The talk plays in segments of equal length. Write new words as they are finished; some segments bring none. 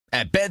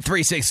At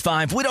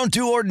Bet365, we don't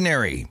do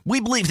ordinary. We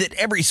believe that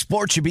every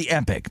sport should be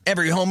epic.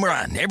 Every home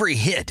run, every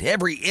hit,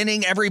 every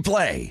inning, every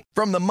play.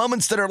 From the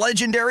moments that are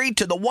legendary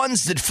to the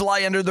ones that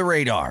fly under the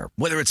radar.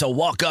 Whether it's a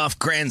walk-off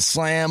grand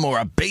slam or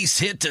a base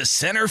hit to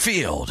center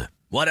field.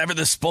 Whatever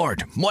the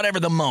sport, whatever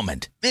the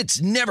moment.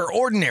 It's never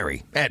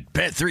ordinary at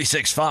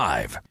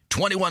Bet365.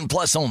 21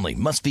 plus only.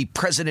 Must be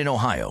present in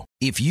Ohio.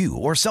 If you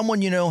or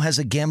someone you know has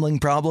a gambling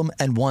problem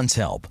and wants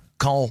help,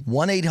 call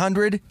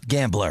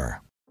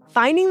 1-800-GAMBLER.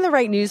 Finding the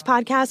right news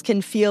podcast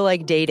can feel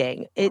like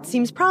dating. It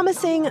seems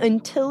promising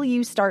until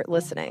you start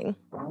listening.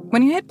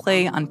 When you hit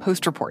play on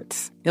Post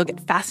Reports, you'll get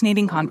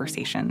fascinating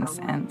conversations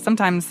and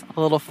sometimes a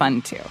little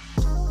fun, too.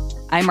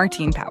 I'm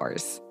Martine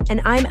Powers.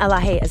 And I'm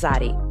Elahe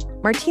Azadi.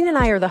 Martine and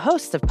I are the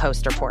hosts of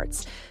Post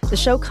Reports. The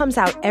show comes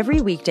out every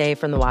weekday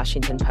from the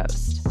Washington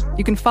Post.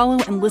 You can follow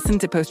and listen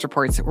to Post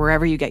Reports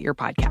wherever you get your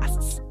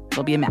podcasts.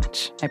 It'll be a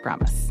match, I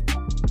promise.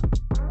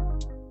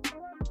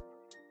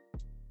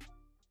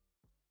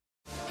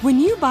 When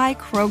you buy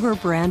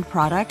Kroger brand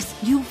products,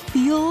 you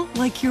feel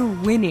like you're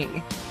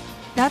winning.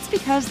 That's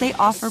because they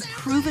offer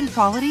proven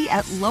quality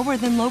at lower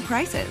than low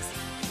prices.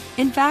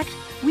 In fact,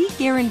 we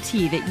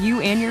guarantee that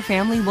you and your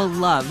family will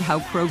love how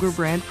Kroger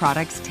brand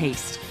products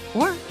taste,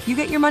 or you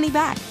get your money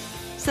back.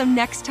 So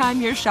next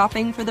time you're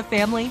shopping for the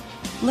family,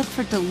 look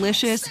for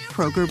delicious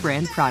Kroger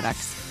brand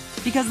products,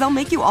 because they'll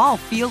make you all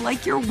feel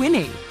like you're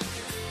winning.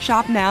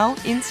 Shop now,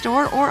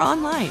 in-store, or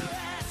online.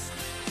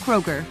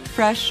 Kroger,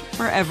 fresh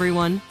for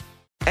everyone.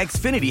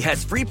 Xfinity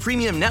has free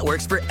premium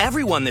networks for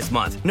everyone this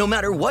month, no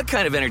matter what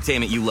kind of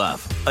entertainment you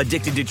love.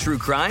 Addicted to true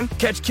crime?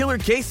 Catch killer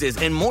cases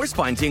and more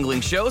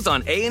spine-tingling shows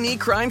on A&E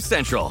Crime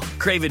Central.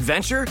 Crave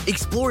adventure?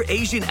 Explore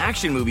Asian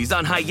action movies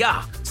on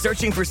Hi-YAH.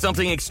 Searching for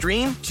something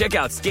extreme? Check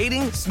out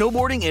skating,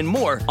 snowboarding, and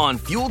more on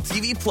Fuel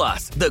TV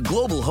Plus, the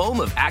global home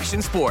of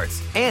action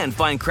sports. And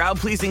find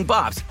crowd-pleasing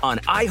bops on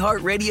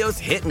iHeartRadio's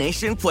Hit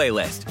Nation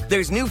playlist.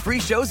 There's new free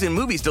shows and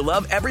movies to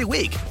love every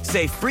week.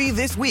 Say free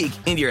this week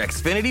in your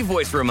Xfinity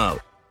voice remote.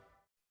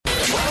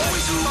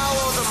 Always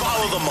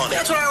follow the money.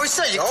 That's what I always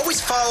say. You always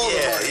follow the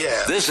money.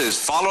 Yeah. This is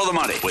Follow the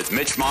Money with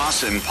Mitch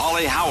Moss and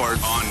Paulie Howard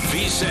on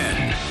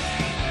VSiN.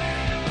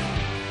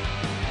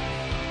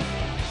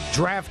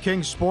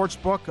 DraftKings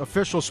Sportsbook,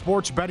 official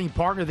sports betting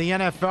partner of the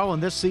NFL,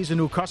 and this season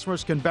new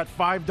customers can bet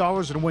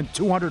 $5 and win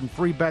 200 in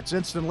free bets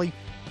instantly.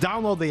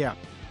 Download the app.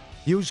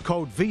 Use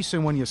code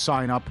VSiN when you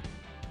sign up.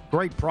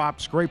 Great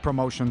props, great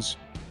promotions.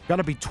 Got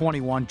to be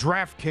 21.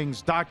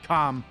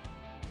 DraftKings.com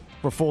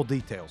for full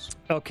details.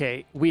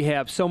 Okay, we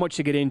have so much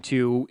to get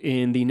into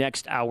in the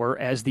next hour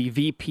as the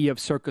VP of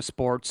Circa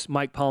Sports,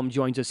 Mike Palm,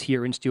 joins us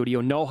here in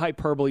studio. No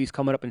hyperbole is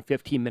coming up in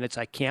 15 minutes.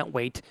 I can't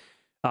wait.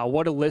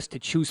 What a list to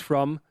choose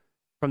from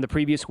the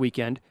previous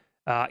weekend.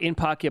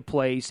 In-pocket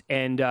plays.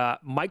 And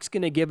Mike's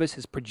going to give us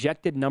his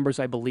projected numbers,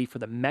 I believe, for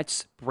the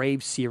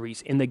Mets-Braves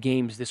series in the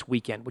games this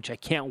weekend, which I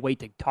can't wait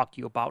to talk to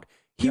you about.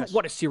 Yes.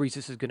 What a series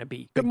this is going to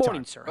be. Good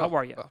morning, sir. How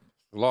are you?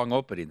 Long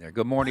opening there.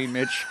 Good morning,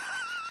 Mitch.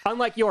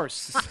 Unlike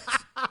yours.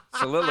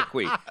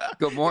 Soliloquy.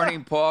 Good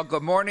morning, Paul.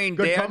 Good morning,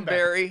 Good Dan comeback.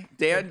 Barry.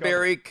 Dan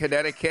Barry,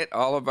 Connecticut.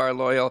 All of our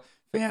loyal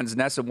fans.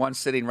 Nessa, one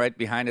sitting right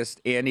behind us.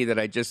 Andy, that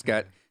I just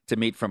got to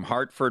meet from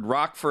Hartford.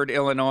 Rockford,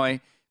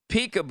 Illinois.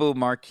 Peekaboo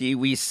Marquis,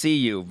 we see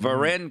you.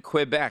 Varennes,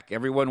 Quebec.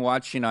 Everyone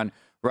watching on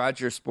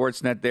Rogers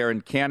Sportsnet there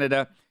in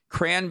Canada.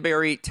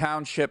 Cranberry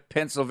Township,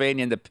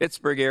 Pennsylvania, in the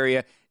Pittsburgh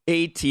area.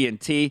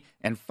 AT&T.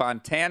 And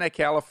Fontana,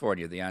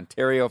 California, the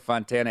Ontario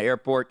Fontana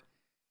Airport.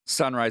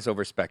 Sunrise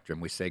over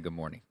Spectrum. We say good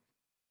morning.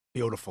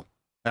 Beautiful.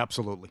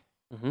 Absolutely.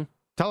 Mm-hmm.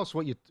 Tell us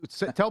what you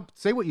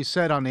say what you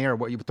said on the air,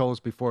 what you told us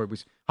before. It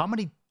was how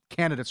many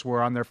candidates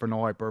were on there for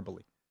no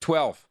hyperbole?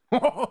 12.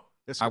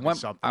 This I would be went.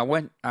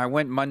 something. I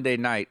went Monday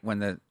night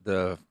when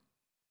the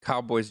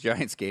Cowboys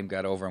Giants game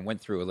got over and went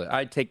through.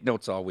 I take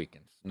notes all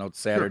weekend. Notes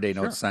Saturday,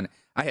 Sure. notes Sunday.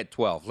 I had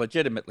 12,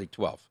 legitimately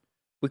 12.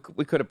 We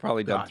could have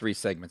probably done God. 3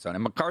 segments on it.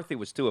 McCarthy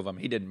was 2 of them.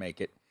 He didn't make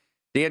it.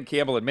 Dan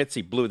Campbell admits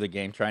he blew the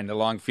game trying the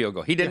long field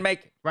goal. He didn't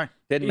make it. Right.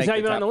 Didn't He's make not the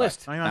even on top the five.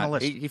 list. Not even on the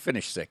list. He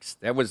finished 6th.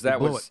 That was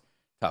blew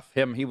tough.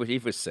 He was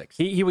 6th.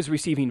 He was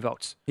receiving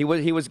votes. He was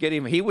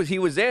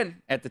in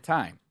at the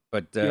time.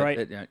 But You're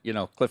right.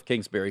 Cliff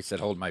Kingsbury said,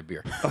 "Hold my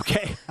beer."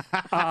 Okay.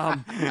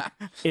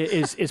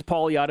 Is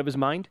Paulie out of his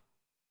mind?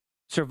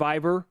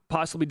 Survivor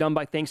possibly done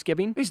by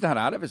Thanksgiving? He's not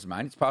out of his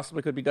mind. It's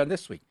possibly could be done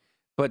this week.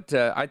 But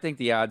I think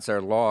the odds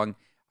are long.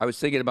 I was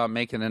thinking about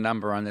making a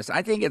number on this.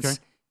 I think it's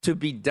to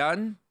be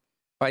done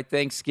by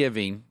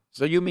Thanksgiving.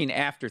 So you mean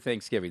after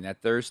Thanksgiving,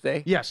 that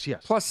Thursday? Yes.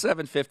 Plus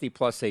 $7.50,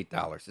 plus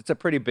 $8. It's a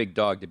pretty big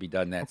dog to be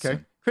done that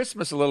soon.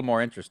 Christmas a little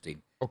more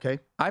interesting. Okay.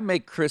 I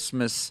make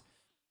Christmas,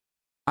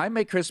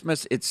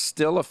 it's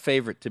still a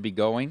favorite to be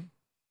going.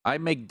 I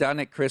make done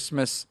at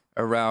Christmas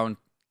around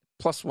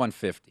plus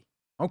 150.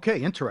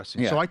 Okay,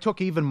 interesting. Yeah. So I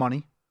took even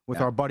money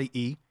with our buddy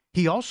E.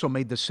 He also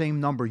made the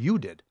same number you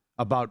did,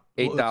 about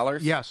 $8?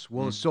 Yes,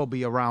 will it still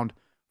be around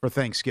for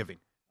Thanksgiving?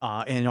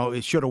 And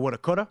it shoulda, woulda,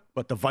 coulda,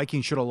 but the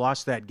Vikings should have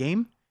lost that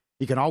game.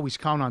 You can always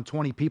count on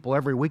 20 people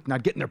every week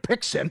not getting their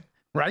picks in.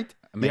 Right?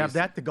 Amazing. You have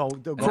that to go.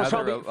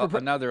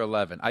 Another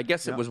 11. I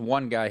guess it was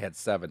one guy had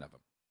 7 of them.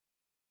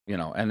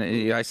 And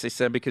I say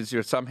 7 because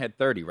some had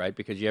 30, right?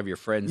 Because you have your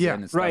friends in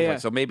and stuff. Right, yeah.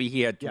 So maybe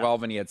he had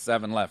 12 and he had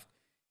 7 left.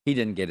 He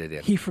didn't get it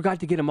in. He forgot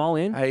to get them all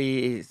in?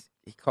 He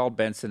called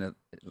Benson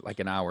like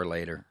an hour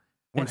later.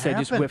 And said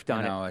just whiffed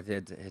on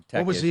it.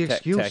 What was the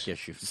excuse? Tech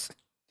issues.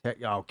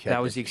 Okay.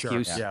 That was the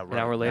excuse. Sure. Yeah, an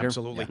hour later.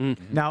 Absolutely. Yeah.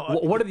 Now,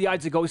 what are the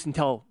odds it goes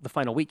until the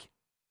final week?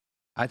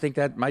 I think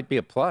that might be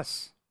a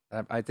plus.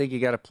 I think you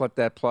got to put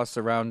that plus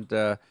around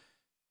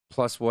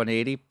plus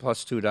 180,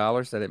 plus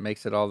 $2, that it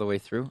makes it all the way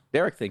through.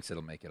 Derek thinks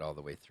it'll make it all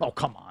the way through. Oh,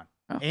 come on.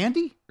 Oh.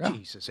 Andy? Yeah.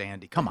 Jesus,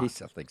 Andy, come on. He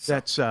still thinks so.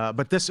 That's,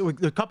 but this,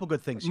 a couple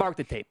good things. Mark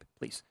the tape,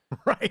 please.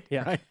 Right.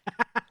 Yeah. Right.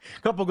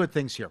 A couple good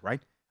things here,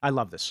 right? I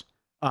love this.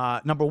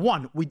 Number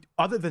one,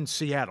 other than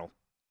Seattle,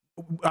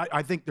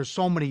 I think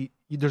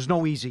there's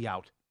no easy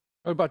out.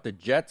 What about the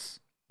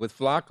Jets with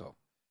Flacco?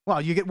 Well,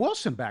 you get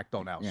Wilson back,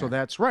 though, now, so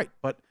that's right.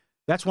 But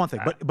that's one thing.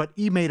 But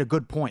he made a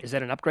good point. Is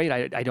that an upgrade?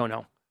 I don't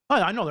know.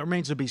 I know. That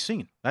remains to be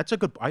seen. That's a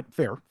good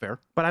fair.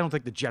 But I don't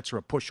think the Jets are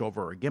a pushover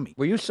or a gimme.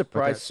 Were you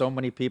surprised so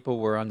many people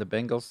were on the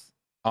Bengals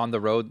on the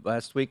road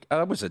last week?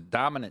 That was a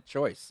dominant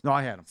choice. No,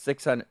 I had them.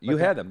 600. You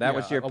had them. That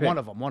was your pick. One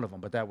of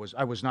them. But I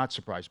was not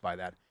surprised by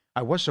that.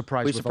 I was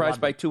surprised. Were you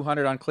surprised by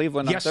 200 on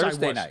Cleveland on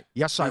Thursday night?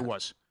 Yes, I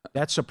was.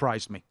 That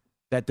surprised me.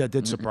 That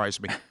did surprise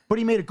me. But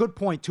he made a good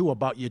point, too,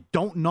 about you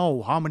don't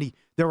know how many.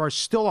 There are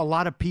still a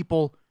lot of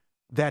people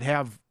that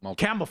have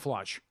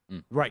camouflage.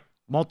 Right.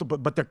 Multiple,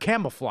 but they're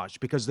camouflage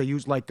because they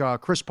use like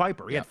Chris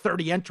Piper. He had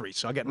 30 entries.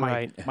 So I get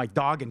my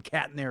dog and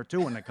cat in there,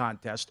 too, in the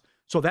contest.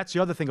 So that's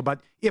the other thing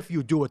about if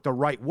you do it the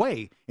right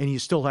way and you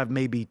still have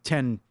maybe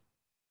 10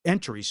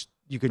 entries,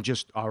 you can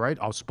just, all right,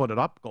 I'll split it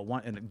up, go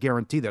one, and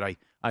guarantee that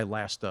I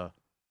last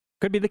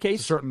could be the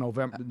case. Certain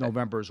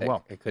November as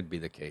well. It could be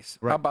the case.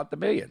 Right. How about the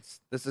millions?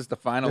 This is the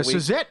final week. This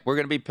is it. We're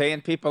going to be paying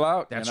people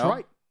out. That's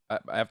right.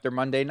 After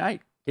Monday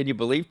night. Can you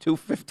believe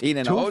 215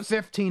 and 0s?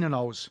 215 and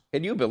 0s.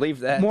 Can you believe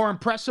that? More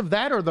impressive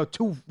that or the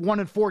 1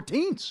 and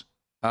 14s?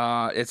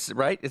 It's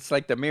right. It's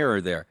like the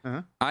mirror there.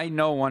 Uh-huh. I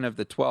know one of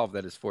the 12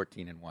 that is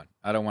 14 and 1.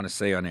 I don't want to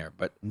say on air,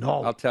 but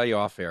I'll tell you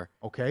off air.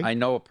 Okay. I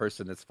know a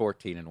person that's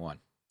 14 and 1.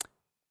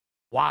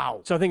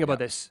 Wow. So think about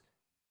this.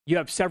 You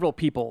have several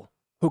people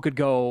who could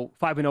go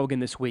 5-0 again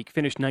this week,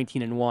 finish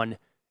 19 and 1,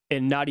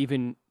 and not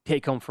even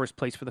take home first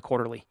place for the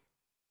quarterly.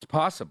 It's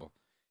possible.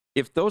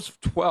 If those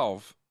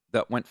 12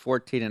 that went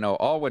 14 and 0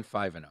 all went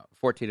 5-0,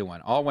 14 and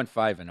 1, all went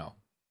 5-0,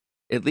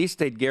 at least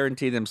they'd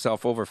guarantee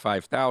themselves over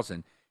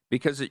 5,000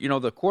 because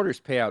the quarters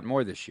pay out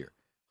more this year.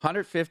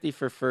 150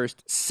 for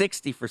first,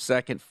 60 for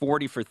second,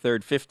 40 for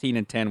third, 15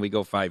 and 10. We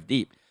go 5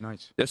 deep.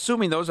 Nice.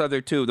 Assuming those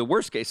other two, the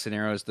worst case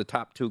scenario is the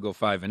top 2 go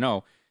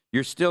 5-0.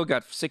 You're still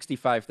got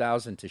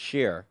 65,000 to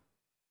share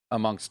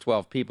amongst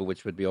 12 people,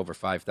 which would be over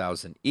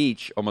 5,000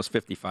 each, almost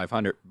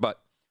 5,500. But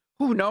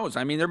who knows?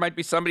 I mean, there might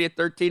be somebody at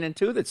 13 and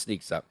 2 that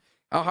sneaks up.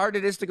 How hard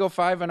it is to go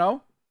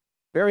 5-0?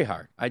 Very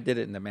hard. I did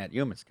it in the Matt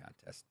Humans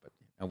contest, but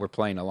we're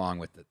playing along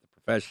with the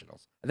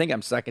professionals. I think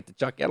I'm second to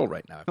Chuck Edel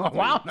right now. Oh,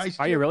 wow, nice.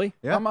 Are you really?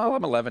 Yeah. I'm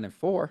 11 and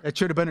 4. It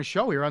should have been a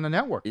show here on the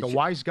network. The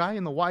Wise Guy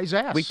and the Wise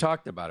Ass. We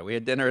talked about it. We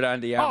had dinner at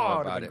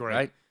Andiamo about it, great.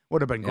 right?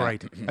 Would have been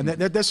great. And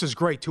this is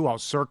great, too, how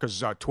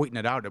Circa's tweeting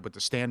it out with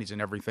the standings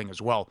and everything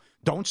as well.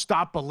 Don't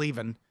stop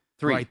believing.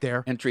 3. Right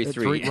there. Entry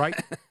 3. Right?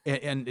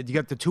 and you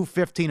get the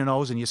 215 and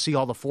 0s, and you see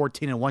all the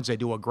 14 and 1s. They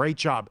do a great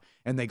job,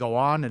 and they go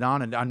on and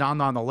on and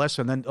on the list.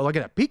 And then look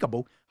at that,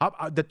 Peekaboo.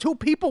 The 2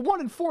 people 1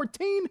 and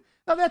 14.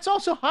 Now that's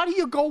also, how do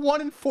you go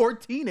 1 and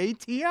 14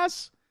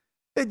 ATS?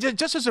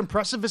 Just as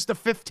impressive as the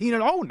 15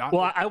 and 0.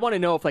 Well, I want to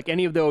know if like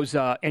any of those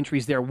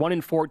entries there, 1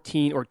 and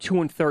 14 or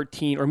 2 and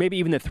 13, or maybe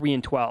even the 3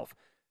 and 12.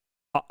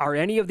 Are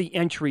any of the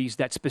entries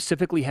that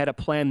specifically had a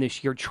plan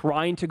this year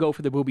trying to go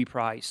for the Booby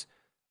Prize?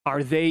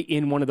 Are they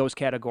in one of those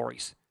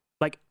categories?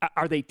 Like,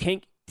 are they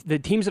the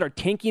teams that are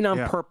tanking on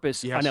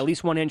purpose on at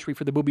least one entry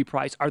for the Booby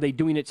Prize? Are they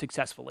doing it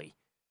successfully?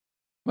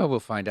 Well, we'll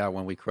find out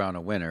when we crown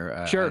a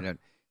winner. Sure.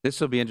 This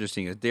will be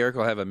interesting. Derek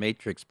will have a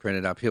matrix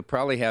printed up. He'll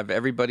probably have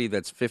everybody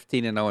that's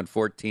 15 and 0 and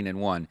 14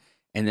 and 1,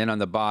 and then on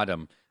the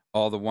bottom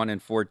all the 1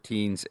 and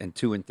 14s and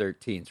 2 and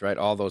 13s. Right,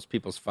 all those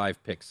people's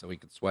 5 picks, so we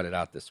can sweat it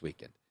out this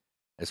weekend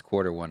as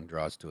quarter 1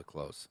 draws to a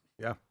close.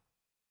 Yeah.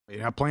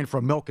 You're not playing for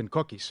milk and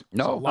cookies.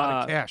 No. It's a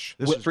lot of cash.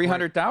 This is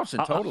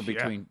 300,000 total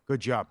between. Yeah. Good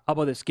job. How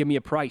about this? Give me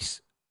a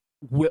price.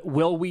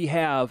 Will we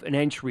have an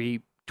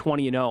entry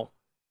 20 and 0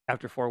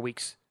 after 4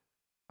 weeks?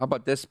 How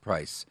about this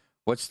price?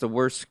 What's the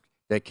worst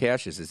that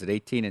cashes? Is it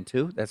 18 and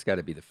 2? That's got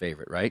to be the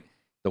favorite, right?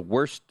 The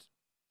worst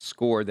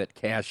score that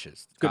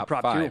cashes. Good top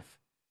prop 5. too.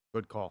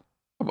 Good call.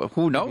 Well,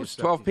 who knows?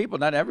 12 people.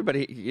 Not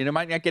everybody. You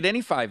might not get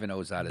any 5 and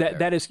 0s out of there.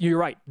 That is, you're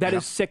right. That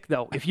is sick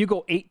though. If you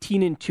go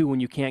 18 and 2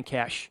 and you can't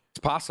cash, it's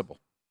possible.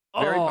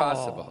 Very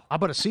possible. How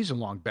about a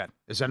season-long bet?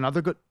 Is that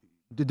another good?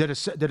 Did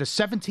a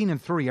 17 and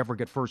 3 ever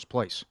get first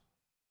place?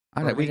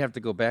 We'd have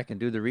to go back and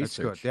do the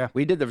research. That's good, yeah.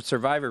 We did the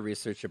Survivor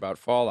research about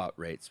fallout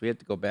rates. We had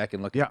to go back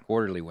and look at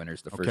quarterly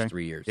winners the first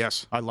 3 years.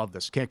 Yes, I love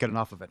this. Can't get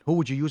enough of it. Who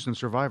would you use in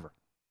Survivor?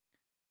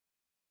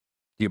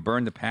 Do you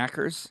burn the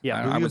Packers?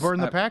 Yeah. Do you burn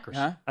the Packers?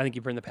 Huh? I think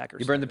you burn the Packers.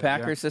 You burn the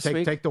Packers this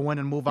week? Take the win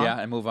and move on? Yeah,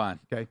 and move on.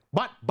 Okay.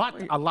 But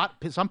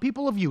some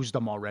people have used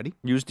them already.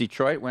 Use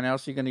Detroit. When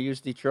else are you going to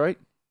use Detroit?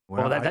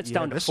 Well, that's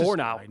down to 4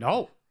 now. I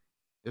know.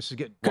 This is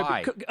getting...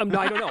 Why? No,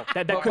 I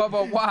don't know.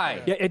 But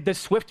why? Yeah, does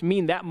Swift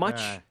mean that much?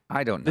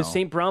 I don't know. Does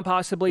St. Brown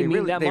possibly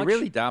mean that much? They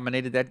really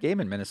dominated that game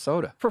in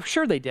Minnesota. For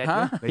sure they did.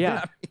 Huh?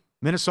 Yeah.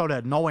 Minnesota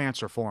had no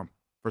answer for him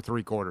for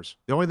 3 quarters.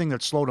 The only thing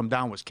that slowed him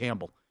down was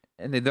Campbell.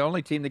 And they're the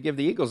only team to give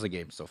the Eagles a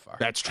game so far.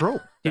 That's true.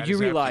 Did you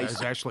realize?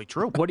 That's actually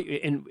true.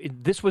 And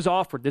this was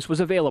offered. This was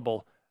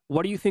available.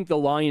 What do you think the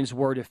Lions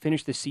were to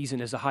finish the season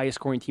as the highest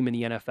scoring team in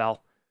the NFL?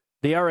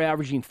 They are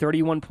averaging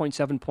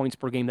 31.7 points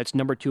per game. That's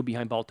number 2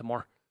 behind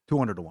Baltimore.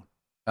 200 to 1.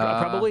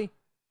 Probably.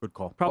 Good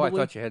call. Probably. Oh, I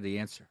thought you had the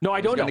answer. No, I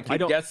don't know. I was going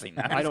to keep guessing.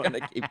 I was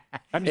going to keep.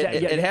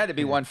 It had to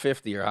be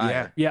 150 or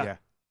higher. Yeah.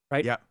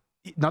 Right? Yeah.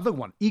 Another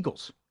one,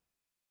 Eagles.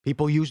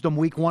 People used them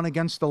week 1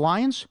 against the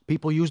Lions.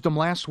 People used them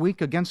last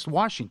week against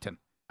Washington.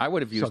 I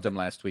would have used them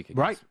last week.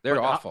 Right. They're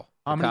awful.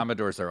 The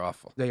Commodores are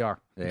awful. They are.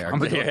 They're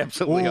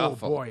absolutely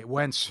awful. Oh, boy,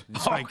 Wentz.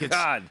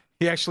 God.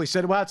 He actually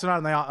said, well, it's not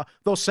on the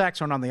those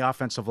sacks aren't on the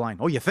offensive line.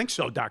 Oh, you think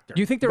so, Doctor?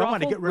 You think they're awful?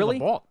 Want to get rid really?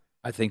 of the ball.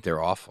 I think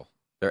they're awful.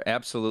 They're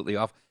absolutely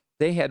awful.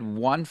 They had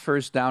 1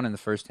 first down in the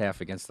first half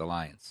against the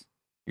Lions.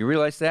 You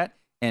realize that?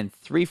 And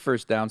 3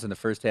 first downs in the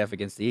first half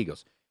against the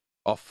Eagles.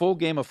 A full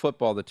game of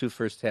football, the 2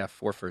 first half,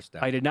 4 first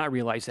downs. I did not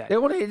realize that.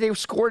 They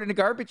scored in the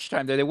garbage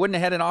time there. They wouldn't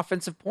have had an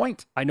offensive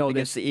point. I know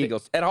against the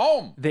Eagles at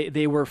home.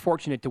 They were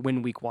fortunate to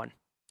win week 1.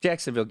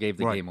 Jacksonville gave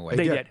the game away.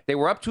 They did. They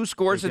were up 2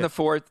 scores in the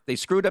 4th. They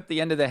screwed up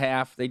the end of the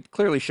half. They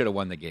clearly should have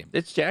won the game.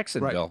 It's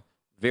Jacksonville. Right.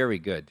 Very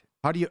good.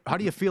 How do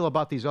you feel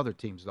about these other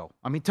teams, though?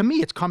 I mean, to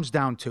me, it comes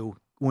down to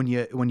when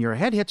your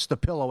head hits the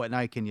pillow at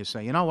night, can you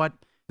say, you know what?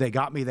 They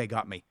got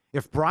me.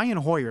 If Brian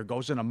Hoyer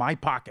goes into my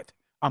pocket,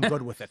 I'm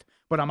good with it.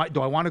 But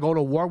do I want to go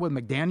to war with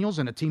McDaniels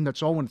and a team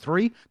that's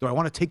 0-3? Do I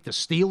want to take the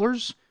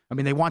Steelers? I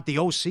mean, they want the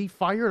OC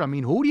fired. I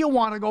mean, who do you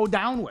want to go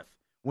down with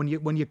when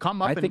you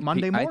come up on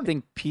Monday morning? I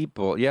think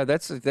people,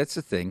 that's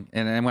the thing.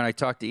 And when I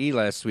talked to E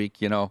last week,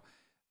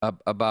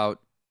 about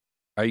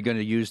are you going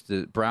to use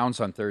the Browns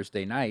on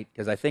Thursday night?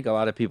 Because I think a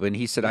lot of people, and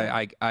he said,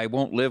 I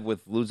won't live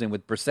with losing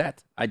with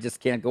Brissett. I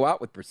just can't go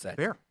out with Brissett.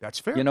 Fair. That's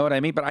fair. You know what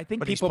I mean? But I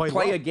think people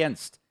play well.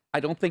 against. I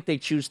don't think they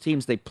choose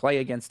teams. They play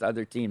against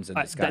other teams in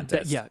this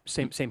contest.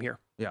 Same here.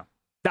 Yeah.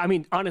 I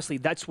mean, honestly,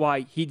 that's why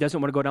he doesn't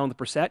want to go down with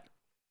Brissett.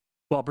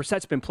 Well,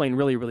 Brissett's been playing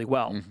really, really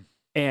well. Mm-hmm.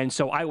 And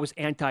so I was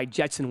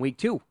anti-Jets in week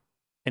 2,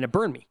 and it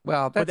burned me.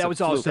 Well, that was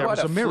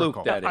a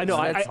miracle. I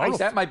know.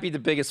 That might be the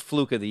biggest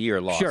fluke of the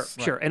year loss.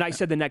 Sure. And I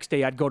said the next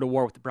day I'd go to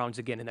war with the Browns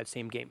again in that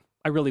same game.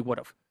 I really would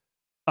have.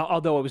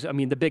 Although it was,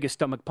 the biggest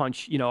stomach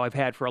punch, I've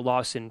had for a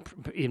loss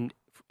in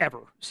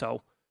ever.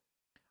 So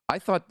I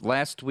thought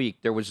last week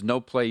there was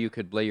no play you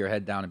could lay your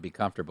head down and be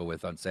comfortable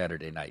with on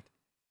Saturday night.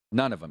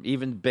 None of them.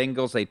 Even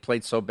Bengals, they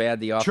played so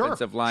bad, the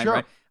offensive line. Sure.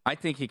 Right? I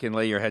think he can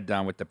lay your head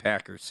down with the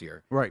Packers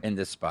here in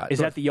this spot. Is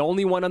that the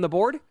only one on the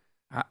board?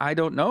 I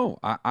don't know.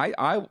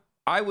 I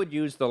would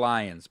use the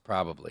Lions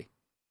probably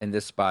in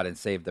this spot and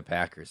save the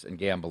Packers and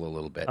gamble a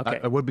little bit. Okay.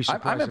 I would be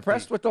surprised. I'm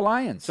impressed with the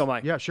Lions. So am I.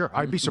 Yeah, sure.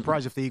 I'd be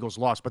surprised if the Eagles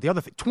lost. But the other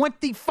thing,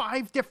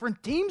 25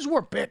 different teams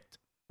were picked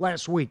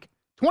last week.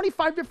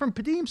 25 different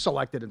teams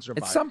selected and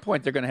survived. At some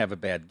point, they're going to have a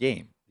bad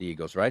game, the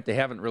Eagles, right? They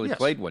haven't really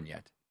played one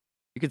yet.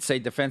 You could say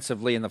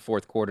defensively in the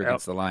 4th quarter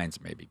against the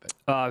Lions, maybe. But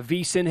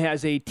VSiN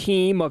has a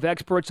team of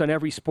experts on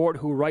every sport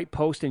who write,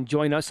 post, and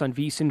join us on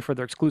VSiN for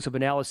their exclusive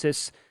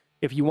analysis.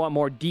 If you want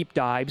more deep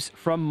dives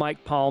from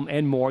Mike Palm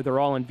and more, they're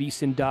all on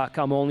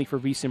VSiN.com, only for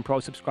VSiN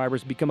Pro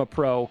subscribers. Become a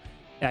pro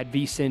at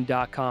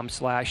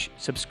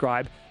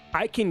VSiN.com/subscribe.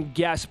 I can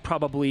guess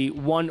probably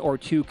 1 or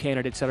 2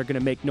 candidates that are going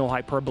to make no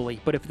hyperbole.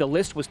 But if the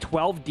list was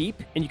 12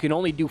 deep and you can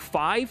only do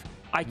 5,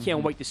 I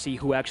can't wait to see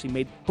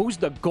who's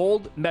the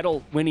gold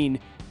medal winning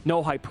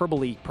no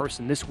hyperbole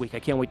person this week. I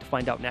can't wait to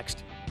find out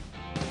next.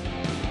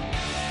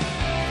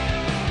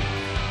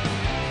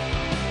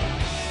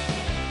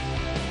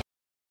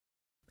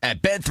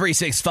 At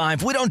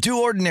Bet365, we don't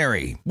do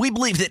ordinary. We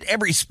believe that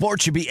every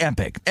sport should be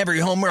epic. Every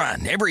home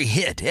run, every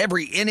hit,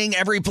 every inning,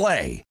 every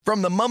play.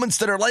 From the moments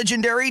that are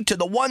legendary to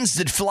the ones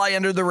that fly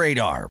under the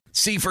radar.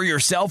 See for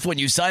yourself when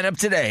you sign up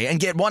today and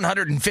get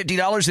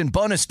 $150 in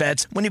bonus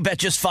bets when you bet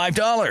just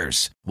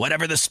 $5.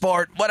 Whatever the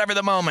sport, whatever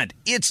the moment,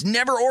 it's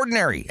never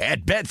ordinary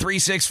at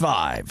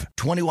Bet365.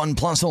 21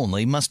 plus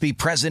only. Must be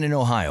present in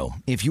Ohio.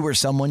 If you or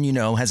someone you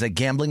know has a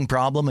gambling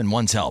problem and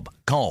wants help,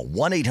 call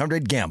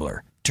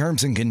 1-800-GAMBLER.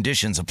 Terms and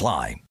conditions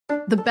apply.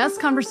 The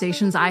best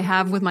conversations I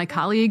have with my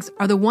colleagues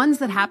are the ones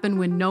that happen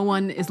when no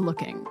one is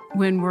looking,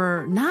 when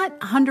we're not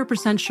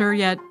 100% sure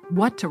yet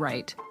what to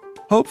write.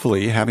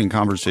 Hopefully, having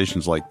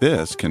conversations like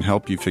this can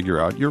help you figure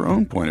out your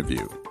own point of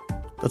view.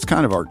 That's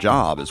kind of our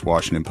job as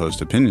Washington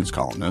Post opinions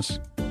columnists.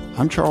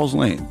 I'm Charles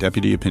Lane,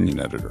 Deputy Opinion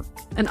Editor.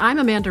 And I'm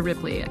Amanda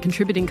Ripley, a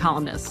contributing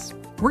columnist.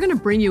 We're going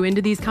to bring you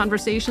into these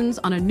conversations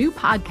on a new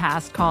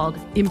podcast called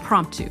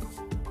Impromptu.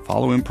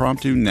 Follow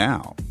Impromptu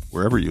now,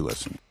 wherever you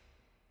listen.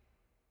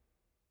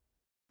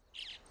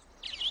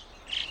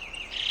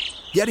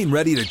 Getting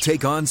ready to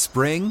take on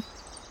spring?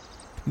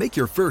 Make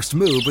your first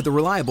move with the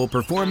reliable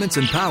performance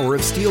and power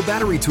of Steel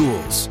battery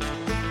tools.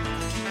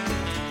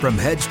 From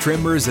hedge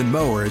trimmers and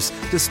mowers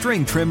to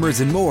string trimmers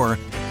and more,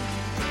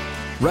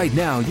 right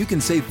now you can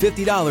save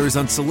 $50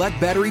 on select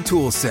battery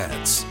tool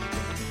sets.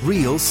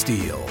 Real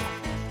Steel.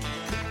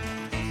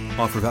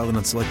 Offer valid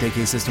on select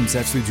AK system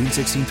sets through June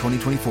 16,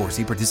 2024.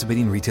 See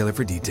participating retailer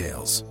for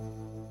details.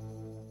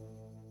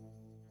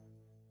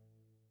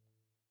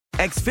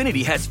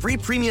 Xfinity has free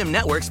premium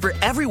networks for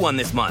everyone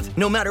this month,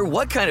 no matter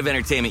what kind of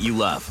entertainment you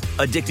love.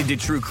 Addicted to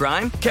true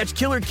crime? Catch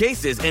killer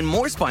cases and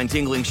more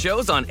spine-tingling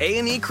shows on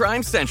A&E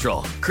Crime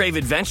Central. Crave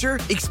adventure?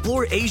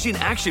 Explore Asian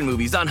action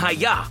movies on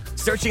Hi-YAH.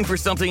 Searching for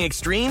something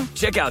extreme?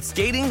 Check out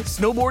skating,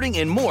 snowboarding,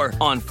 and more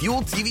on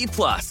Fuel TV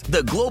Plus,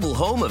 the global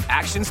home of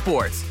action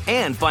sports.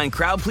 And find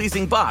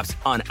crowd-pleasing bops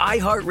on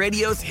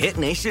iHeartRadio's Hit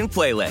Nation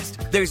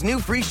playlist. There's new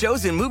free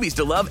shows and movies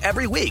to love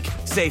every week.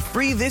 Say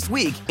free this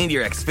week in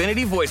your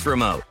Xfinity voice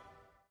remote.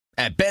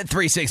 At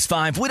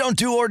Bet365, we don't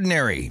do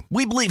ordinary.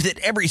 We believe that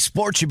every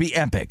sport should be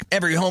epic.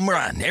 Every home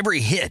run, every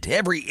hit,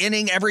 every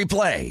inning, every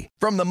play.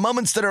 From the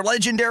moments that are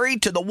legendary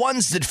to the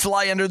ones that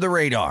fly under the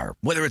radar.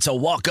 Whether it's a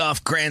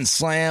walk-off grand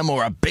slam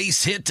or a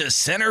base hit to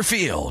center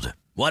field.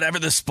 Whatever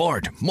the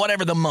sport,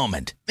 whatever the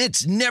moment.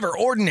 It's never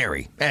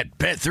ordinary at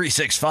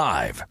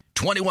Bet365.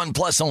 21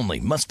 plus only.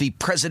 Must be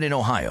present in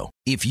Ohio.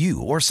 If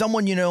you or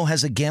someone you know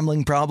has a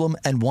gambling problem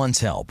and wants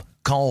help,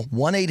 call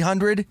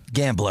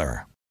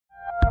 1-800-GAMBLER.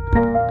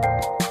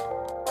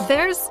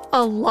 There's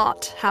a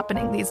lot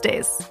happening these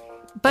days,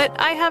 but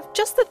I have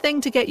just the thing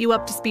to get you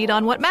up to speed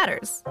on what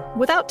matters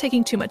without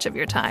taking too much of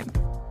your time.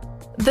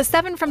 The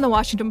 7 from the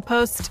Washington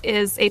Post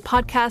is a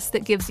podcast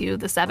that gives you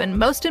the 7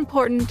 most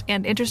important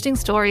and interesting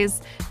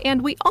stories,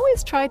 and we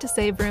always try to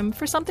save room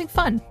for something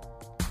fun.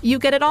 You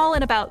get it all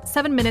in about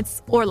 7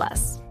 minutes or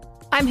less.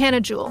 I'm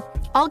Hannah Jewell.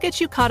 I'll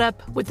get you caught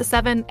up with the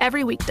 7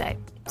 every weekday,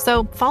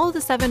 so follow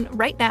the 7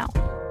 right now.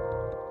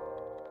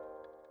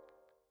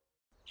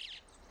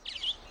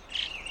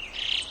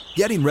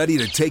 Getting ready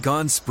to take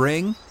on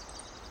spring?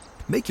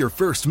 Make your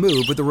first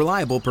move with the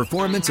reliable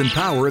performance and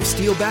power of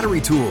Steel battery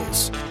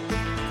tools.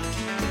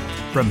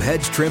 From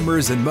hedge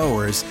trimmers and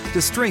mowers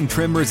to string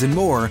trimmers and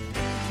more,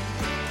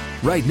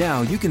 right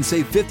now you can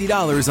save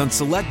 $50 on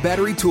select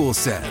battery tool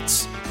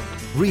sets.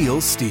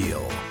 Real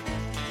Steel.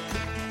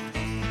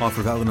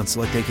 Offer valid on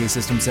select AK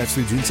system sets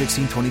through June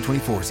 16,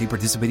 2024. See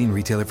participating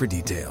retailer for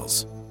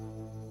details.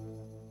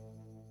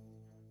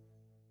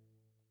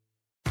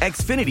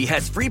 Xfinity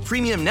has free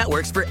premium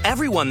networks for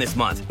everyone this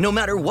month, no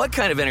matter what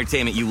kind of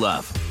entertainment you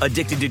love.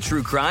 Addicted to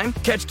true crime?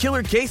 Catch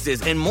killer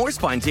cases and more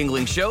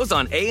spine-tingling shows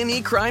on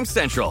A&E Crime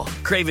Central.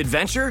 Crave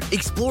adventure?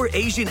 Explore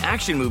Asian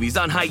action movies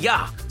on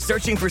Hi-YAH.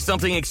 Searching for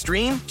something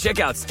extreme? Check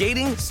out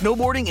skating,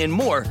 snowboarding, and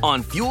more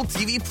on Fuel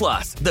TV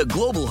Plus, the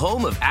global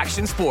home of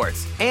action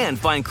sports. And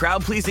find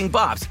crowd-pleasing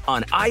bops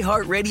on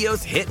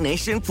iHeartRadio's Hit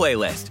Nation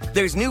playlist.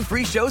 There's new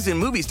free shows and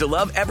movies to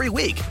love every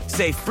week.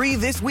 Say free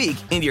this week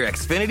in your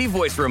Xfinity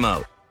voice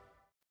remote.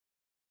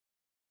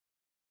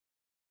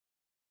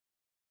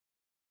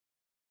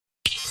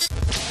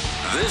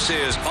 This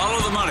is Follow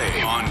the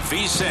Money on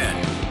VSiN.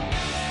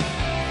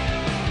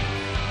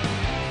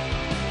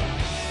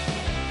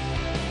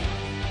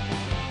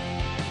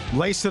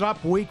 Lace it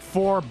up, Week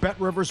 4,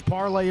 BetRivers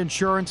Parlay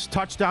Insurance,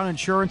 Touchdown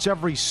Insurance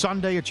every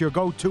Sunday. It's your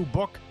go-to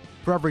book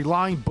for every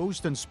line,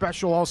 boost, and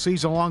special all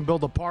season long.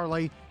 Build a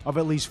parlay of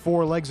at least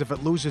 4 legs. If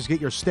it loses, get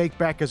your stake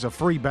back as a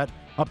free bet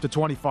up to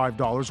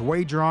 $25.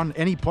 Wager on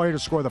any player to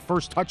score the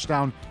first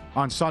touchdown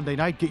on Sunday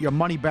night. Get your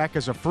money back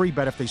as a free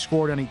bet if they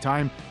score at any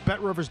time.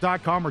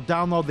 BetRivers.com or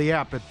download the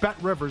app. At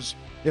BetRivers,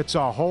 it's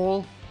a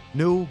whole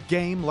new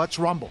game. Let's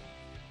rumble.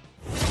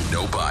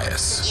 No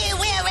bias. You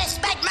will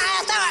respect my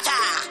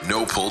authority.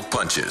 No pulled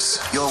punches.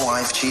 Your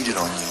wife cheated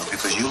on you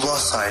because you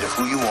lost sight of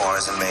who you are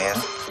as a man,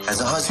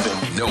 as a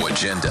husband. No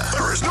agenda.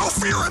 There is no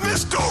fear in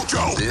this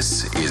dojo.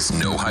 This is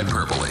no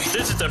hyperbole.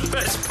 This is the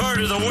best part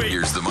of the week.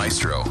 Here's the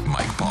maestro,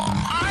 Mike Baum.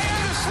 I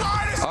am the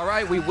slightest. All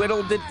right, we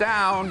whittled it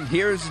down.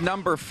 Here's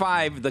number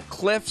 5, the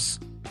Cliff's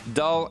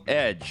dull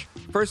edge.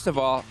 First of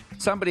all,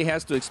 somebody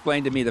has to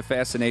explain to me the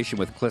fascination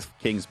with Cliff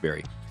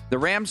Kingsbury. The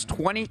Rams'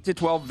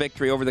 20-12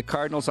 victory over the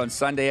Cardinals on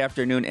Sunday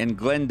afternoon in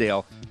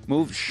Glendale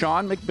moved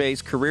Sean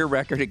McVay's career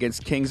record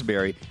against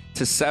Kingsbury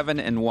to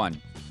 7-1.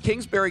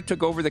 Kingsbury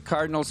took over the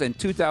Cardinals in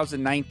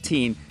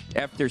 2019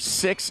 after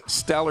 6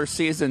 stellar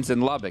seasons in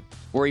Lubbock,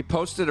 where he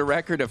posted a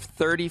record of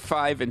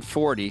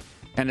 35-40,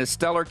 and a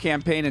stellar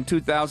campaign in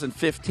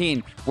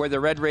 2015, where the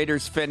Red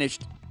Raiders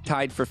finished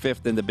tied for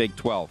 5th in the Big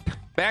 12.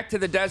 Back to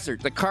the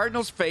desert. The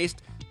Cardinals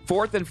faced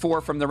 4th and 4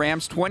 from the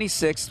Rams'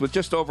 26 with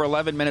just over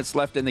 11 minutes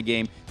left in the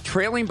game,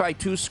 trailing by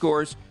 2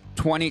 scores,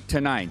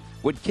 20-9.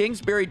 Would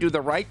Kingsbury do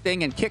the right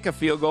thing and kick a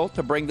field goal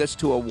to bring this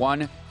to a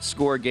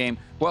 1-score game?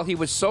 Well, he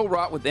was so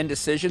wrought with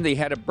indecision that he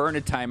had to burn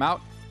a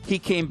timeout. He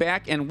came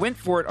back and went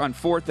for it on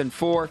 4th and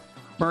 4.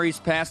 Murray's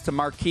pass to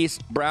Marquise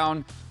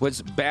Brown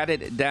was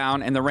batted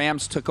down, and the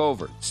Rams took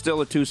over.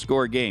 Still a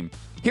 2-score game.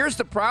 Here's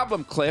the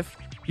problem, Cliff.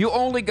 You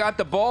only got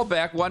the ball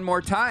back one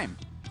more time.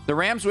 The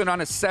Rams went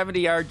on a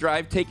 70-yard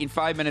drive, taking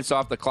 5 minutes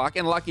off the clock,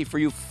 and lucky for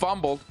you,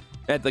 fumbled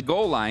at the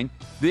goal line.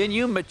 Then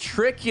you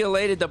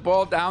matriculated the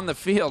ball down the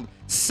field,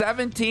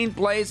 17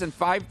 plays and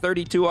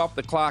 5:32 off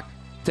the clock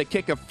to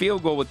kick a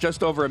field goal with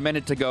just over a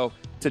minute to go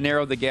to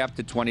narrow the gap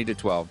to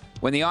 20-12.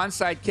 When the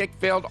onside kick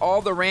failed,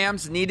 all the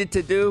Rams needed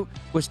to do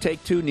was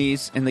take 2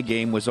 knees, and the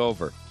game was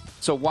over.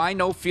 So why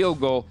no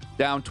field goal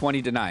down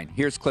 20-9?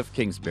 Here's Cliff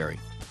Kingsbury.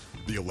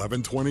 The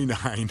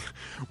 11-29,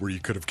 where you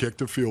could have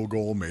kicked a field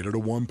goal, made it a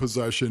one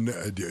possession.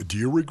 Do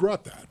you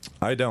regret that?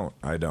 I don't.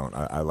 I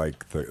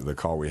like the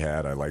call we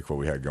had. I like what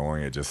we had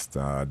going. It just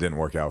didn't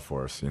work out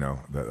for us. You know,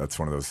 that's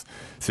one of those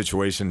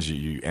situations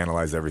you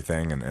analyze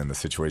everything and the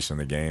situation in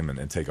the game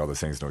and take all those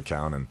things into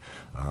account, and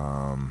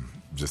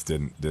just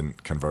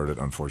didn't convert it,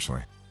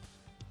 unfortunately.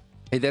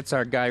 Hey, that's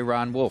our guy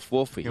Ron Wolf.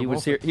 Wolfie. He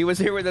was here. He was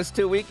here with us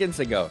 2 weekends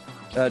ago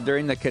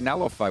during the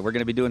Canelo fight. We're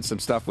going to be doing some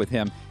stuff with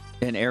him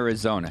in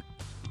Arizona.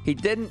 He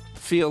didn't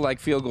feel like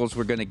field goals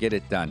were going to get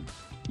it done.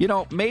 You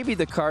know, maybe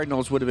the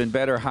Cardinals would have been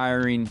better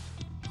hiring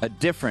a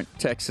different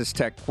Texas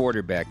Tech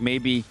quarterback.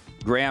 Maybe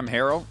Graham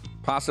Harrell,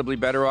 possibly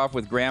better off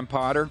with Graham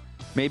Potter.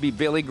 Maybe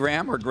Billy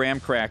Graham or Graham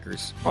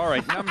Crackers. All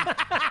right,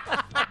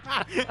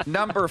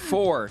 number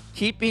 4,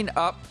 keeping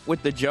up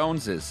with the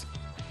Joneses.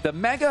 The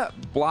mega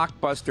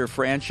blockbuster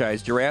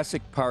franchise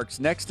Jurassic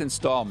Park's next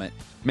installment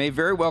may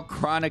very well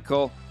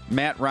chronicle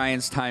Matt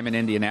Ryan's time in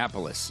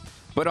Indianapolis.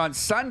 But on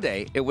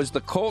Sunday, it was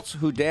the Colts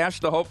who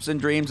dashed the hopes and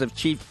dreams of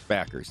Chiefs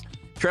backers.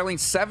 Trailing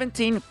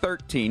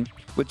 17-13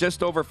 with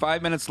just over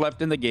 5 minutes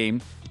left in the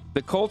game,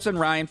 the Colts and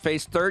Ryan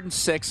faced 3rd and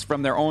 6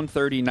 from their own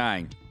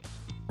 39.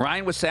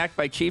 Ryan was sacked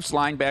by Chiefs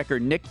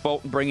linebacker Nick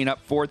Bolton, bringing up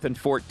 4th and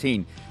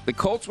 14. The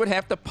Colts would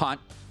have to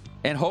punt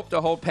and hope to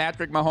hold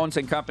Patrick Mahomes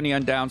and company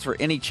on downs for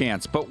any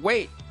chance. But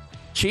wait,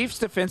 Chiefs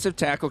defensive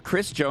tackle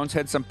Chris Jones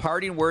had some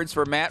parting words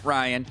for Matt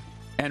Ryan,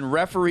 and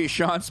referee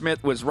Sean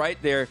Smith was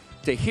right there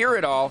to hear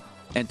it all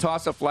and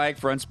toss a flag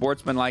for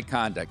unsportsmanlike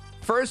conduct.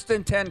 1st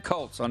and 10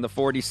 Colts on the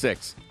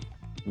 46.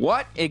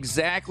 What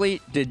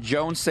exactly did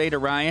Jones say to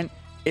Ryan?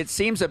 It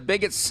seems a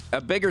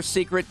bigger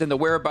secret than the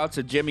whereabouts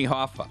of Jimmy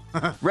Hoffa.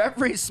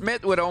 Referee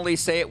Smith would only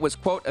say it was,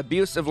 quote,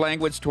 abusive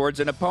language towards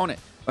an opponent.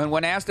 And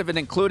when asked if it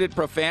included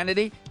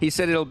profanity, he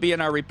said it'll be in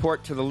our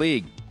report to the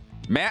league.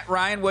 Matt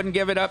Ryan wouldn't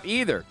give it up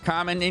either,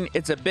 commenting,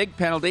 it's a big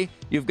penalty.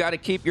 You've got to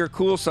keep your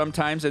cool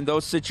sometimes in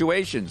those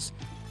situations.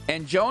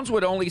 And Jones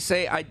would only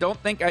say, I don't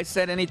think I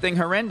said anything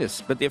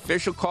horrendous, but the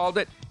official called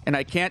it, and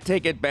I can't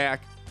take it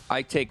back.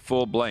 I take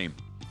full blame.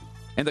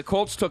 And the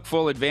Colts took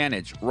full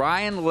advantage.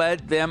 Ryan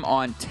led them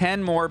on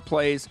 10 more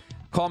plays,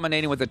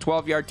 culminating with a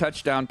 12-yard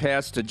touchdown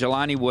pass to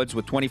Jelani Woods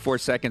with 24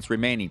 seconds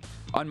remaining.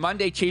 On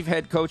Monday, Chief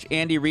head coach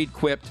Andy Reid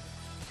quipped,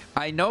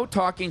 I know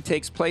talking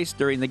takes place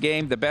during the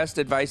game. The best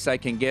advice I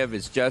can give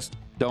is just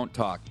don't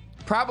talk.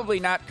 Probably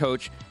not,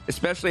 Coach,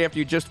 especially after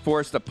you just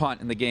forced a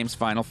punt in the game's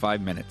final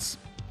 5 minutes.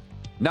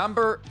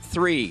 Number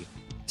 3,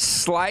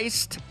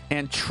 sliced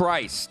and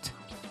triced.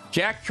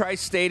 Jack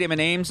Trice Stadium in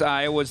Ames,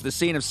 Iowa, was the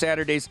scene of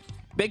Saturday's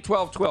Big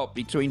 12-12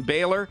 between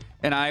Baylor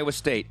and Iowa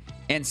State,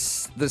 and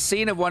the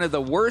scene of one of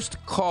the worst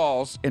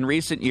calls in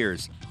recent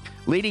years.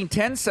 Leading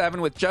 10-7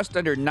 with just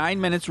under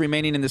 9 minutes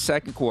remaining in the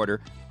second quarter,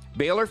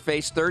 Baylor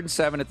faced 3rd and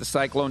 7 at the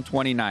Cyclone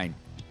 29.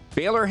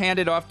 Baylor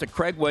handed off to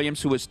Craig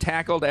Williams, who was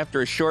tackled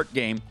after a short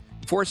game,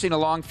 forcing a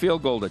long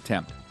field goal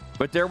attempt.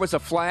 But there was a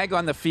flag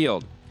on the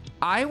field.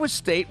 Iowa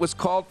State was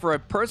called for a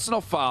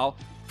personal foul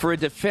for a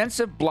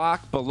defensive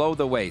block below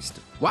the waist.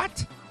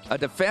 What? A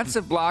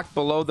defensive block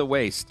below the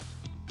waist.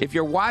 If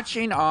you're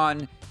watching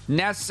on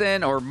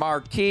Nesson or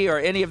Marquee or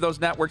any of those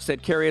networks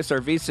that carry us or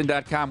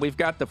VSiN.com, we've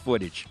got the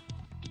footage.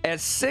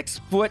 As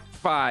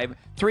 6'5",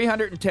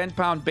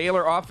 310-pound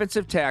Baylor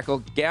offensive tackle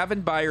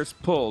Gavin Byers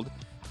pulled,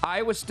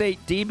 Iowa State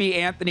DB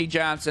Anthony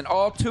Johnson,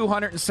 all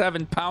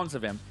 207 pounds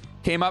of him,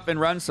 came up in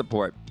run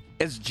support.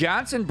 As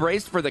Johnson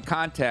braced for the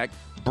contact,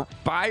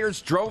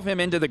 Byers drove him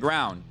into the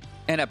ground,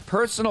 and a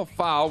personal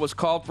foul was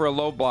called for a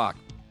low block.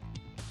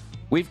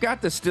 We've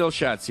got the still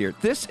shots here.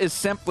 This is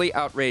simply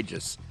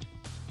outrageous.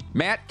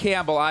 Matt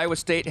Campbell, Iowa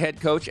State head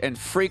coach and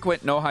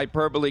frequent no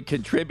hyperbole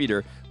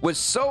contributor, was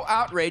so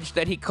outraged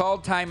that he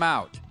called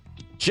timeout,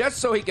 just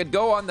so he could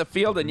go on the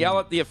field and yell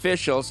at the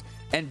officials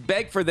and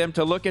beg for them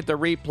to look at the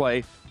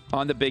replay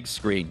on the big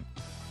screen.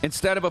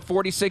 Instead of a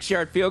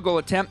 46-yard field goal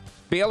attempt,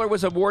 Baylor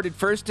was awarded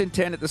 1st and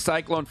 10 at the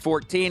Cyclone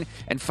 14,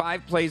 and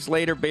 5 plays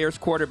later, Bears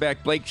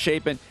quarterback Blake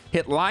Shapen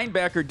hit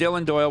linebacker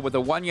Dylan Doyle with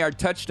a 1-yard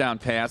touchdown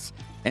pass,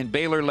 and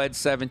Baylor led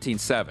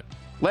 17-7.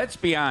 Let's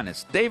be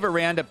honest, Dave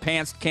Aranda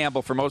pantsed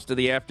Campbell for most of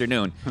the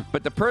afternoon,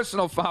 but the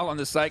personal foul on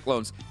the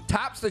Cyclones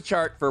tops the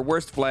chart for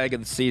worst flag of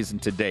the season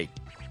to date.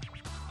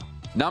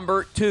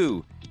 Number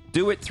 2,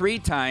 do it 3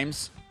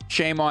 times,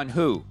 shame on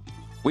who?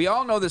 We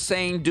all know the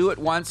saying, do it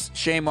once,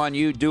 shame on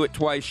you, do it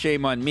twice,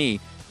 shame on me.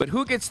 But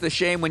who gets the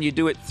shame when you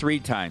do it 3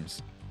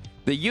 times?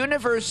 The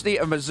University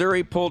of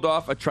Missouri pulled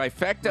off a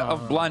trifecta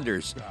of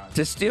blunders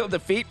to steal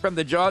defeat from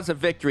the jaws of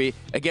victory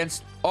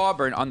against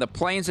Auburn on the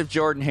plains of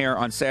Jordan-Hare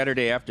on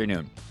Saturday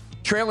afternoon.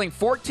 Trailing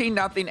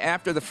 14-0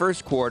 after the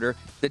first quarter,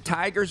 the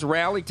Tigers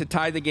rallied to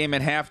tie the game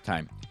at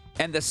halftime.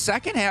 And the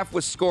second half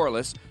was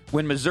scoreless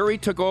when Missouri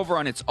took over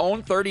on its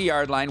own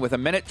 30-yard line with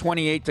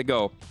 1:28 to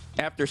go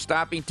after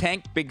stopping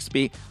Tank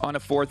Bigsby on a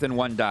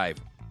 4th-and-1 dive.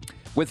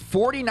 With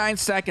 49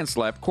 seconds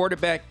left,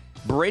 quarterback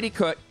Brady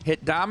Cook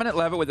hit Dominant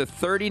Leavitt with a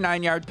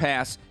 39-yard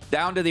pass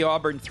down to the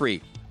Auburn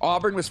 3.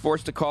 Auburn was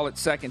forced to call its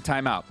second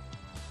timeout.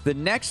 The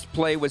next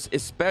play was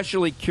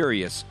especially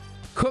curious.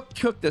 Cook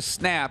took the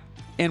snap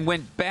and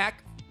went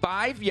back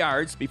 5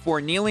 yards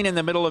before kneeling in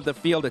the middle of the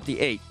field at the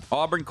 8.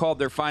 Auburn called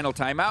their final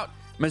timeout.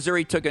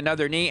 Missouri took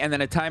another knee and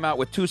then a timeout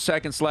with 2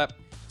 seconds left,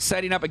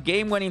 setting up a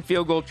game-winning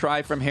field goal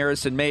try from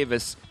Harrison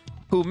Mavis,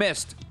 who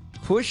missed,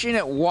 pushing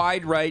it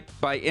wide right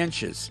by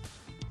inches.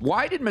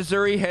 Why did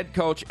Missouri head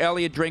coach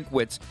Elliot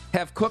Drinkwitz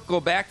have Cook go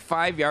back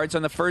 5 yards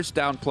on the first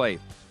down play?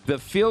 The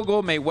field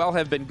goal may well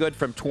have been good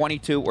from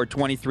 22 or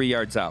 23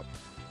 yards out.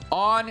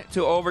 On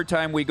to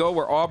overtime we go,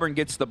 where Auburn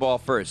gets the ball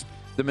first.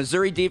 The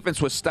Missouri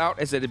defense was stout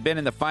as it had been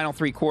in the final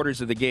 3 quarters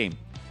of the game.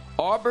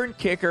 Auburn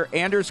kicker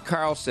Anders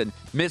Carlson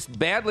missed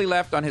badly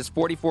left on his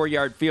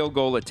 44-yard field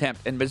goal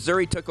attempt, and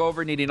Missouri took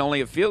over needing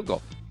only a field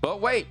goal. But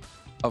wait,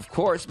 of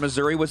course,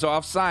 Missouri was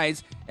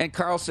offsides, and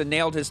Carlson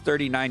nailed his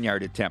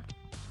 39-yard attempt.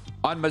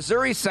 On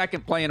Missouri's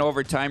second play in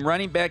overtime,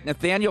 running back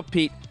Nathaniel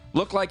Pete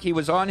looked like he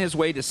was on his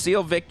way to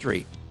seal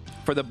victory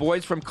for the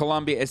boys from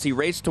Columbia as he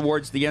raced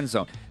towards the end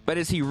zone. But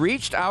as he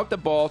reached out the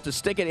ball to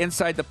stick it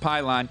inside the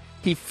pylon,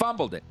 he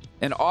fumbled it.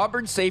 And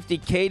Auburn safety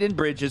Caden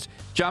Bridges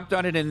jumped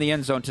on it in the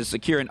end zone to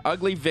secure an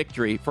ugly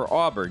victory for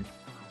Auburn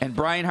and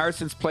Brian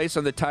Harson's place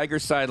on the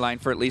Tigers sideline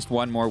for at least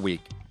one more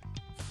week.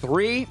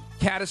 3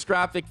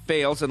 catastrophic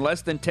fails in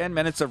less than 10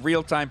 minutes of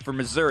real time for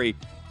Missouri,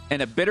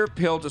 and a bitter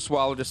pill to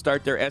swallow to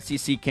start their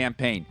SEC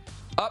campaign.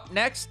 Up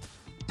next,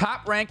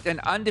 top-ranked and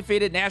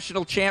undefeated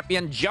national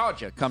champion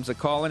Georgia comes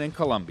a-calling in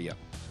Columbia.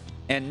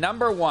 And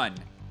number 1,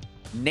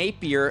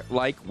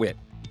 Napier-like wit.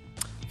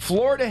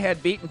 Florida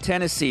had beaten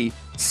Tennessee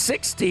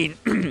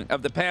 16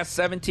 of the past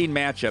 17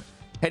 matchups,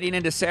 heading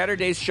into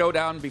Saturday's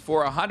showdown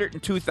before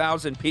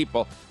 102,000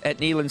 people at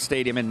Neyland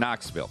Stadium in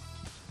Knoxville.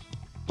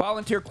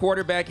 Volunteer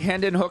quarterback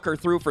Hendon Hooker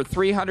threw for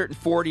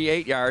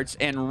 348 yards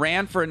and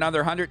ran for another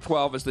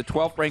 112 as the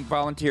 12th-ranked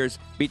Volunteers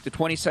beat the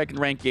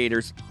 22nd-ranked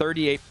Gators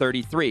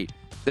 38-33.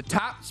 The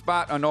top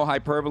spot on No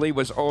Hyperbole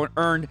was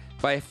earned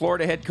by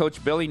Florida head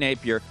coach Billy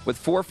Napier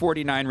with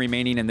 4:49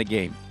 remaining in the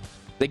game.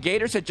 The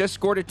Gators had just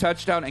scored a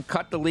touchdown and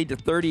cut the lead to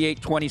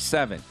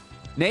 38-27.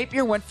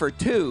 Napier went for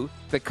 2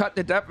 to cut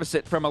the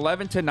deficit from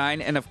 11 to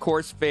 9 and, of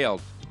course,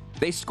 failed.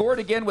 They scored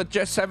again with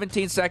just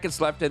 17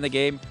 seconds left in the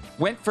game,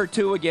 went for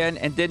 2 again,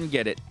 and didn't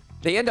get it.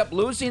 They end up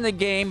losing the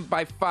game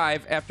by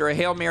 5 after a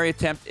Hail Mary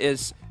attempt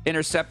is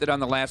intercepted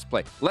on the last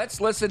play. Let's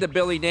listen to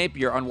Billy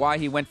Napier on why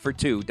he went for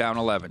 2 down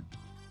 11.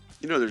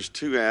 You know, there's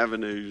 2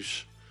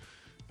 avenues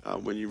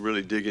when you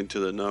really dig into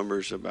the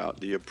numbers about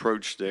the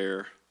approach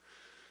there.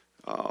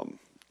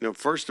 You know,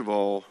 first of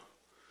all,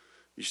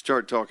 you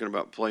start talking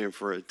about playing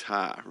for a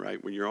tie,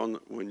 right? When you're on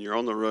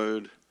the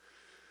road,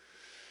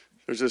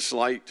 there's a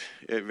slight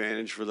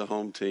advantage for the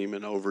home team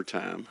in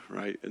overtime,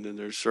 right? And then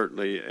there's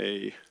certainly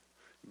a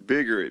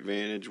bigger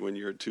advantage when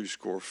you're a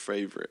 2-score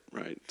favorite,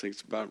 right? I think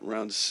it's about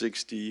around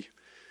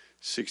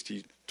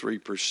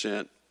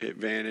 63%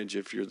 advantage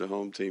if you're the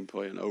home team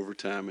playing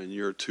overtime and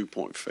you're a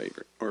 2-point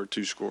favorite or a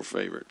 2-score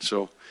favorite.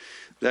 So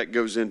that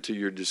goes into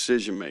your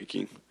decision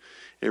making.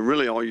 And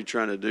really all you're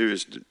trying to do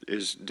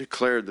is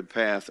declare the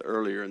path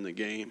earlier in the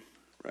game,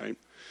 right?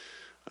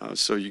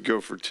 So you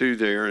go for 2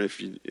 there, and if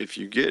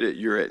you get it,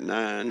 you're at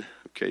 9.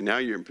 Okay, now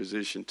you're in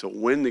position to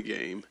win the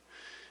game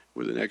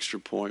with an extra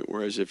point,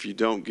 whereas if you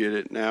don't get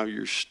it, now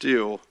you're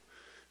still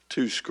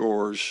 2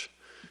 scores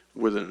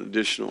with an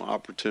additional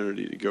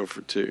opportunity to go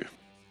for 2.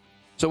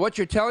 So what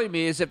you're telling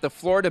me is if the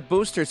Florida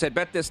Boosters had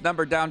bet this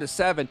number down to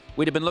 7,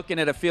 we'd have been looking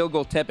at a field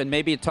goal tip and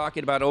maybe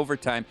talking about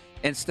overtime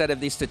instead of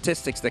these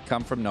statistics that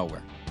come from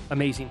nowhere.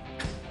 Amazing.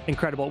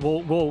 Incredible.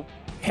 We'll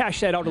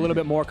hash that out a little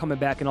bit more coming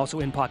back, and also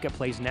in-pocket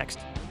plays next.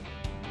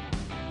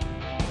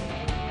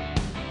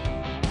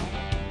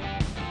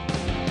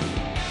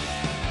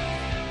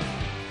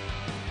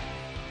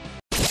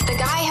 The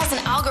guy has an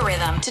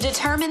algorithm to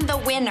determine the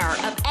winner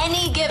of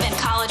any given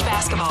college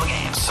basketball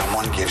game.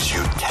 Someone gives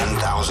you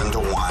 10,000 to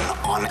 1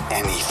 on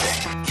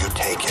anything. You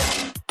take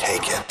it.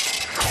 Take it.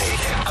 Take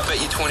it. I bet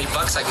you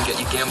 $20 I can get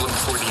you gambling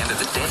before the end of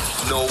the day.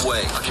 No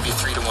way. I'll give you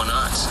 3 to 1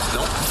 odds.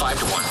 Nope. 5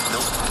 to 1.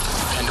 Nope.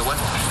 10 to 1.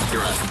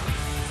 You're on.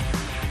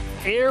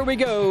 Here we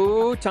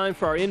go. Time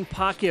for our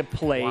in-pocket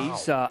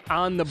plays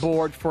on the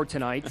board for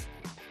tonight.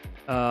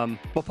 Well,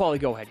 Paulie,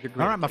 go ahead. You're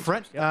great. All right, my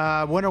friend.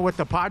 Winner with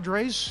the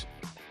Padres.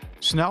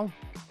 Snell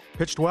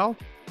pitched well,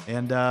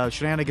 and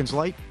shenanigans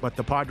late, but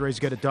the Padres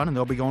get it done, and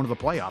they'll be going to the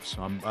playoffs.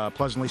 I'm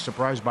pleasantly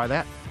surprised by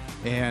that.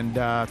 And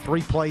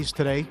 3 plays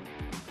today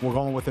we're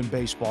going with in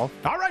baseball.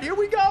 All right, here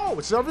we go.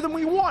 It's everything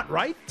we want,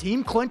 right?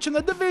 Team clinching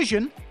the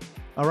division.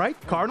 All right,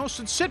 Cardinals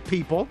should sit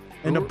people,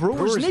 and the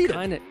Brewers need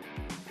it.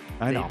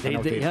 I know.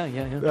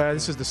 Yeah.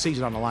 This is the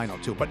season on the line,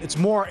 too. But it's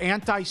more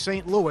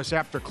anti-St. Louis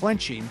after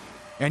clinching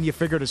and you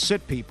figure to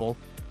sit people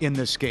in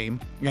this game,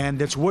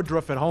 and it's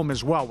Woodruff at home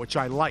as well, which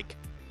I like.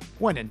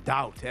 When in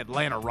doubt,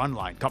 Atlanta run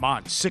line. Come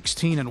on,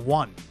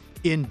 16-1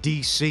 in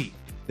D.C.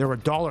 They're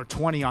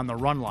 $1.20 on the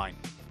run line.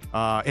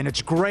 And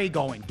it's Gray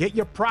going. Get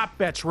your prop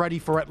bets ready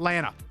for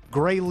Atlanta.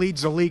 Gray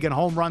leads the league in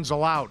home runs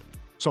allowed.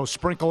 So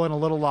sprinkle in a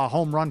little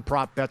home run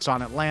prop bets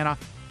on Atlanta.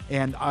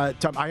 And I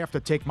have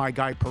to take my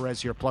guy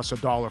Perez here, plus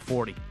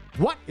 $1.40.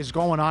 What is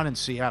going on in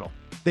Seattle?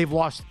 They've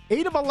lost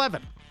 8 of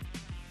 11.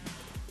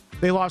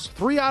 They lost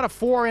 3 out of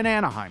 4 in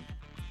Anaheim.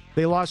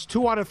 They lost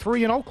 2 out of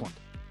 3 in Oakland.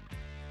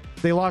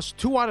 They lost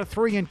 2 out of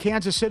 3 in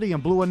Kansas City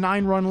and blew a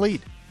 9-run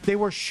lead. They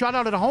were shut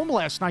out at home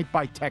last night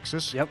by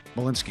Texas. Yep.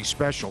 Malinsky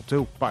special,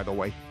 too, by the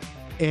way.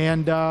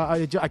 And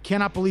I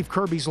cannot believe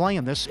Kirby's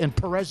laying this. And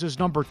Perez is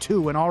number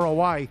 2 in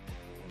ROI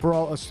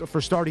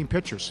for starting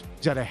pitchers.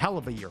 He's had a hell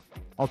of a year.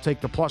 I'll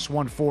take the plus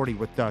 140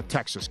 with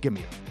Texas. Give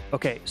me it.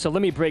 Okay, so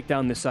let me break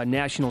down this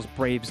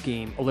Nationals-Braves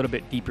game a little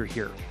bit deeper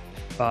here.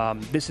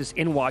 This is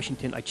in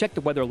Washington. I checked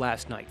the weather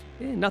last night.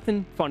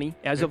 Nothing funny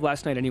as of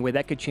last night anyway.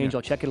 That could change.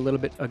 I'll check it a little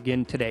bit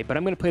again today. But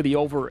I'm going to play the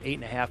over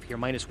 8.5 here,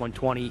 minus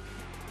 120.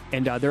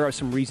 And there are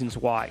some reasons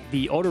why.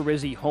 The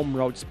Odorizzi home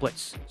road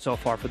splits so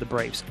far for the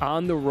Braves.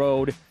 On the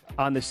road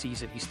on the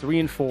season. He's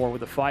 3-4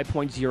 with a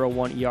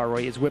 5.01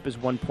 ERA. His whip is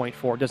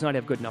 1.4. Does not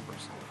have good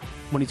numbers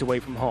when he's away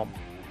from home.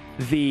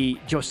 The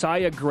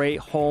Josiah Gray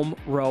home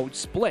road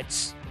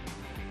splits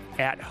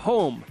at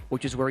home,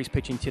 which is where he's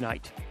pitching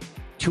tonight.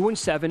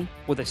 2-7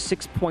 with a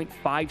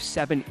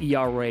 6.57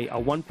 ERA,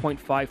 a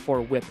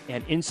 1.54 whip,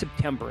 and in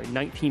September, in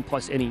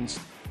 19-plus innings,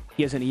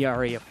 he has an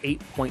ERA of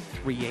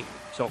 8.38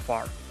 so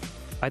far.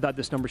 I thought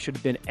this number should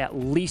have been at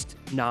least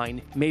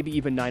 9, maybe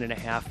even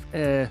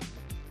 9.5.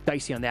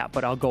 Dicey on that,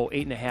 but I'll go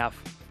 8.5.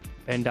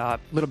 And a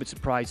little bit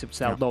surprised if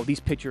it's low. These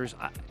pitchers,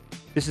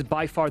 this is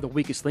by far the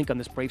weakest link on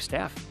this Brave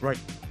staff. Right.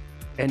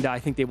 And I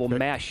think they will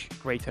mash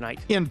Gray tonight.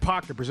 In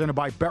Pocket, presented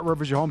by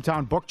BetRivers, your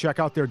hometown book. Check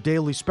out their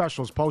daily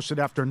specials posted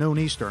after noon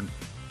Eastern.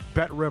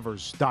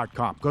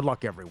 BetRivers.com. Good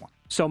luck, everyone.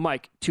 So,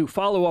 Mike, to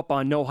follow up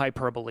on no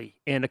hyperbole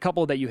and a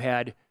couple that you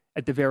had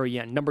at the very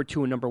end, number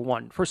 2 and number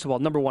 1. First of all,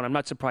 number 1, I'm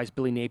not surprised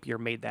Billy Napier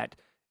made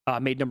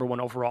number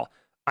 1 overall.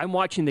 I'm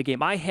watching the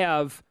game. I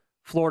have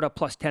Florida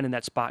plus 10 in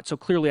that spot. So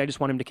clearly I just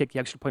want him to kick the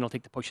extra point. I'll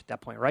take the push at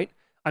that point, right?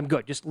 I'm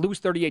good. Just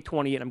lose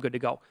 38-20 and I'm good to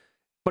go.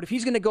 But if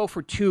he's going to go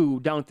for 2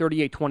 down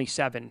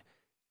 38-27,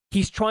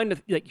 he's trying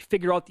to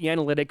figure out the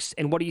analytics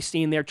and what he's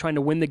seeing there, trying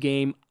to win the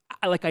game.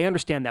 I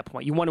understand that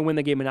point. You want to win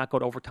the game and not go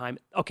to overtime.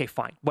 Okay,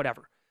 fine,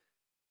 whatever.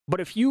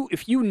 But if you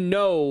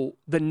know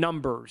the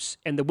numbers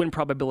and the win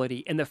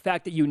probability and the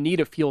fact that you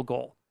need a field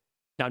goal,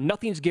 now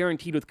nothing's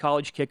guaranteed with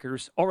college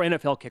kickers or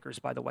NFL kickers,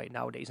 by the way,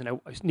 nowadays, and I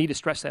need to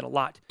stress that a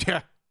lot.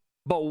 Yeah.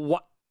 But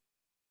what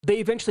they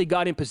eventually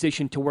got in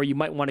position to where you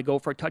might want to go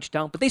for a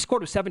touchdown, but they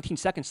scored with 17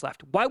 seconds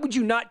left. Why would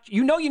you not?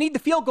 You know you need the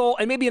field goal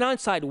and maybe an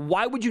onside.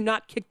 Why would you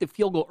not kick the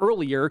field goal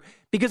earlier?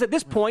 Because at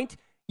this point,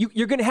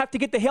 you're going to have to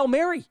get the Hail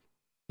Mary.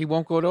 He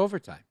won't go to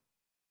overtime.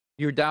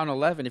 You're down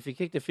 11. If you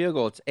kick the field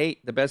goal, it's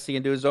 8. The best he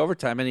can do is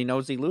overtime, and he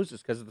knows he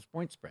loses because of the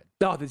point spread.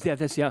 Oh,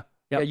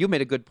 yeah. You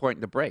made a good point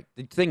in the break.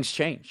 Things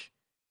change.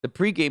 The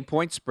pregame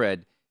point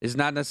spread is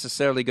not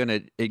necessarily going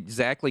to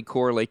exactly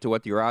correlate to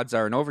what your odds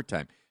are in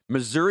overtime.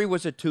 Missouri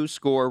was a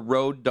 2-score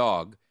road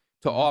dog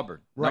to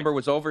Auburn. Right. Number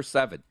was over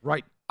 7.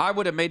 Right. I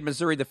would have made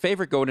Missouri the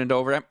favorite going into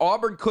overtime.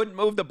 Auburn couldn't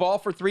move the ball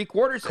for 3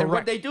 quarters. Correct. And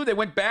what they do, they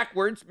went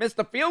backwards, missed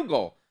the field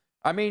goal.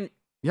 I mean,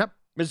 yep.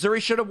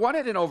 Missouri should have won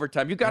it in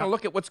overtime. You got to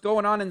look at what's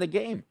going on in the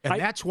game. And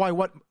that's why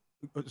what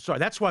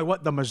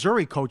the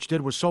Missouri coach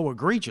did was so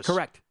egregious.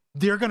 Correct.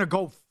 They're going to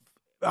go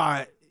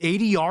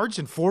 80 yards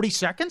in 40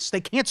 seconds. They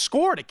can't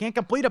score. They can't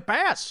complete a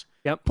pass.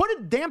 Yep. Put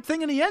a damn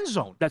thing in the end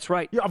zone. That's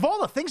right. Of all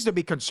the things to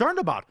be concerned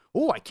about,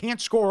 I can't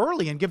score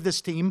early and give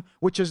this team,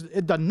 which has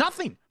done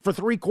nothing for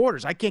 3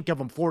 quarters. I can't give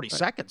them 40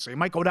 seconds. They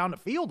might go down the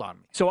field on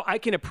me. So I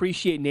can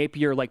appreciate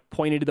Napier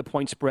pointing to the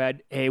point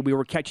spread. Hey, we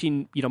were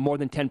catching more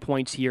than 10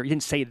 points here. He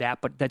didn't say that,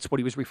 but that's what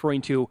he was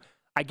referring to.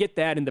 I get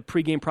that in the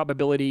pregame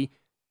probability,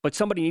 but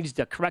somebody needs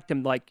to correct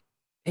him.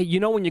 Hey,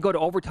 when you go to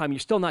overtime, you're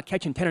still not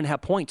catching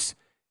 10.5 points.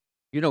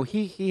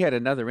 He had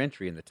another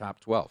entry in the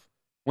top 12.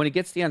 When he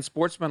gets the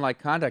unsportsmanlike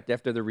conduct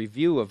after the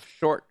review of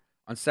short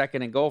on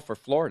 2nd and goal for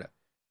Florida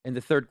in the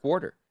 3rd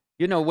quarter,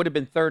 it would have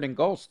been 3rd and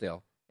goal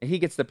still, and he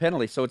gets the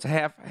penalty, so it's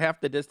half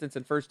the distance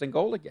and 1st and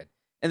goal again.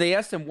 And they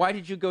asked him, why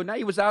did you go now?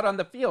 He was out on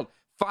the field.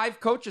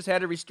 5 coaches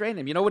had to restrain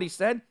him. You know what he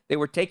said? They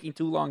were taking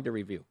too long to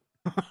review.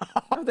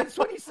 No, that's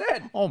what he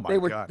said. Oh, my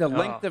God. The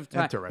length of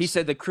time. Interesting. He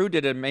said the crew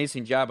did an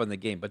amazing job on the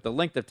game, but the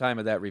length of time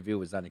of that review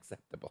was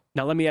unacceptable.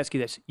 Now, let me ask you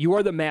this. You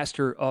are the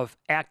master of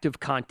active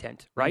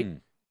content, right?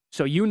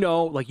 So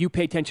you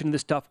pay attention to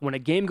this stuff. When a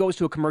game goes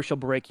to a commercial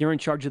break, you're in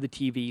charge of the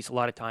TVs a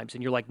lot of times,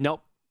 and you're like,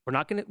 nope, we're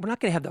not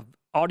gonna have the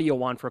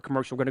audio on for a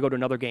commercial. We're gonna go to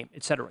another game,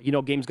 etc.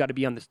 Games got to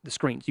be on the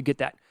screens. You get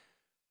that.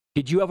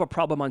 Did you have a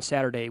problem on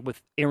Saturday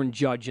with Aaron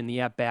Judge and the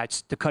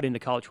at-bats to cut into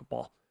college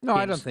football? No,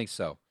 games? I don't think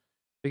so,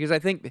 because I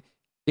think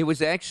it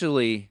was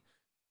actually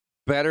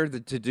better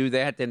to do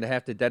that than to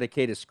have to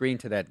dedicate a screen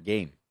to that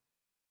game.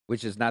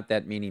 which is not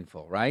that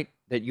meaningful, right?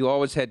 That you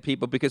always had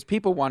people, because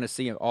people want to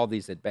see all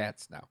these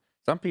at-bats now.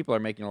 Some people are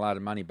making a lot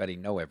of money betting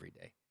no every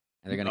day.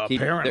 And they're going to keep...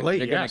 Apparently,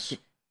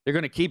 They're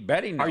going to keep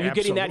betting no. Are you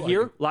getting that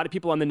here? A lot of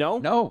people on the no?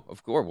 No,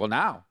 of course. Well,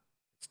 now.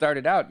 It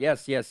started out,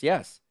 yes.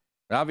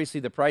 But obviously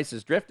the price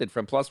has drifted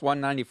from plus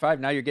 195.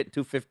 Now you're getting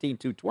 215,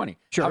 220.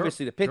 Sure.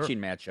 Obviously the pitching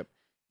matchup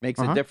makes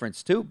a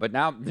difference too. But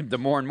now the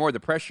more and more the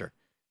pressure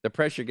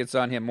gets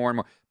on him more and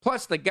more.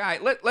 Plus the guy,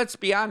 let's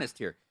be honest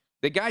here.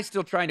 The guy's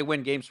still trying to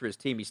win games for his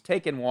team. He's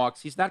taking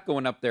walks. He's not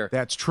going up there.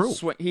 That's true.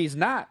 He's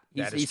not.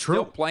 He's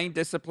still playing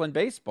disciplined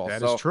baseball.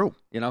 That is true.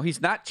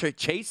 He's not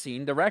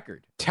chasing the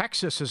record.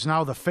 Texas is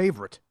now the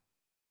favorite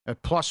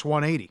at plus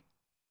 180.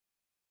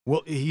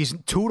 Well, he's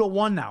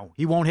 2-1 now.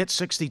 He won't hit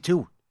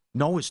 62.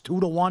 No, it's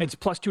 2-1. It's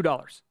plus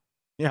 $2.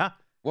 Yeah.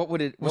 What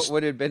would it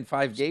have been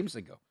 5 games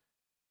ago?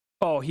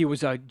 Oh, he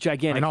was a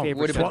gigantic favorite.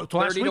 Would have been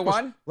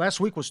 30-1?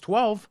 Last week was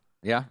 12.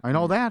 Yeah. I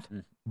know that.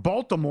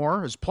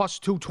 Baltimore is plus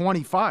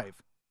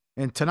 225.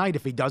 And tonight,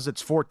 if he does,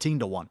 it's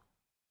 14-1.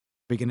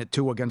 Beginning at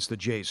 2 against the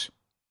Jays.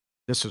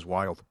 This is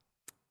wild.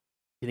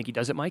 You think he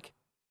does it, Mike?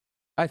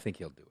 I think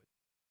he'll do it.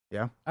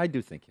 Yeah? I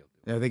do think he'll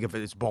do it. I think if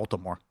it's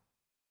Baltimore.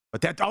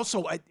 But that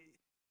also,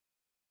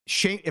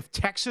 shame if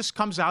Texas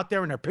comes out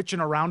there and they're pitching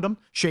around him,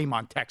 shame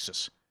on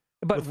Texas.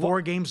 But with 4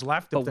 games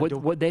left, but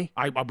would they?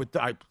 I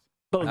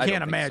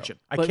can't imagine.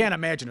 So. I can't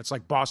imagine it's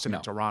like Boston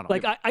and Toronto.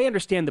 Like I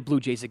understand the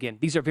Blue Jays again.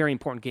 These are very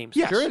important games.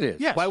 Yes. Sure it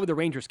is. Yes. Why would the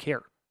Rangers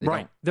care?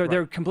 Right.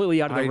 They're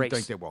completely out of the race. I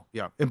think they will.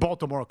 Yeah. And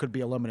Baltimore could be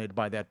eliminated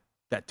by that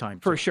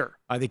time. For too. Sure.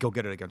 I think he'll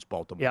get it against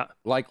Baltimore. Yeah.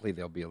 Likely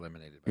they'll be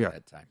eliminated by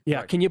that time. Yeah.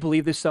 Right. Can you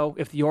believe this though?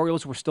 If the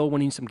Orioles were still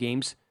winning some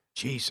games,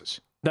 Jesus.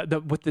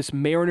 With this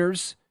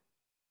Mariners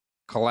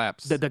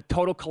collapse, the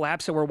total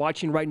collapse that we're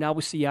watching right now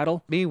with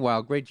Seattle.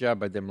 Meanwhile, great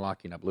job by them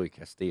locking up Luis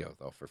Castillo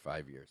though for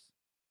 5 years.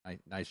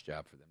 Nice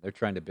job for them. They're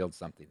trying to build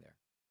something there.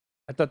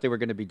 I thought they were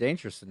going to be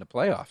dangerous in the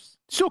playoffs.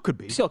 Still could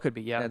be.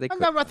 Yeah.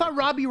 I thought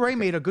Robbie Ray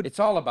made a good. It's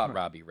all about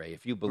Robbie Ray.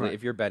 If you believe,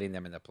 if you're betting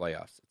them in the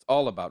playoffs, it's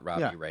all about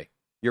Robbie Ray.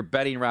 You're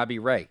betting Robbie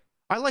Ray.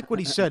 I like what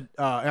he said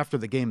after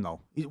the game, though.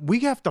 We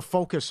have to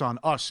focus on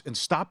us and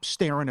stop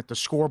staring at the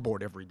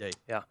scoreboard every day.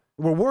 Yeah.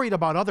 We're worried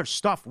about other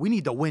stuff. We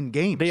need to win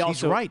games.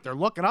 He's right. They're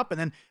looking up, and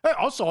then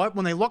also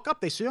when they look up,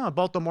 they see,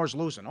 Baltimore's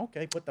losing.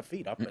 Okay, put the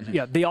feet up.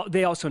 Yeah,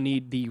 they also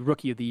need the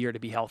Rookie of the Year to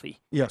be healthy.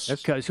 Yes.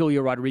 Because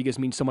Julio Rodriguez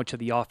means so much to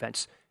the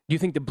offense. Do you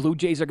think the Blue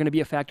Jays are going to be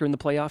a factor in the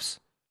playoffs?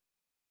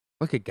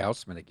 Look at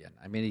Gausman again.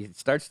 I mean, he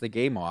starts the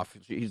game off.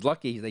 He's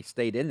lucky they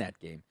stayed in that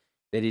game,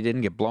 that he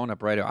didn't get blown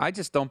up right away. I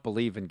just don't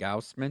believe in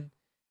Gausman.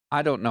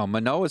 I don't know.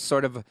 Manoah is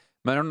sort of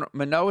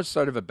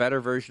a better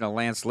version of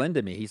Lance Lynn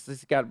to me.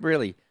 He's got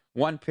really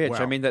one pitch.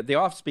 Well, I mean, the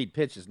off-speed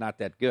pitch is not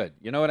that good.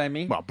 You know what I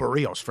mean? Well,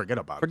 Barrios, forget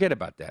about it. Forget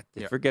about that.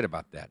 Yeah. Forget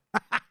about that.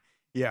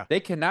 Yeah.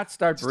 They cannot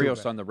start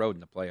Barrios on the road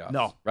in the playoffs.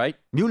 No. Right?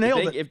 You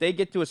nailed it. If they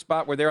get to a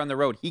spot where they're on the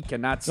road, he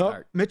cannot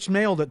start. Mitch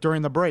nailed it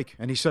during the break,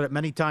 and he said it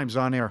many times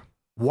on air.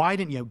 Why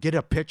didn't you get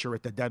a pitcher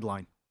at the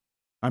deadline?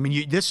 I mean,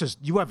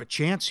 you have a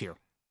chance here.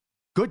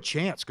 Good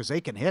chance, because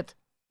they can hit.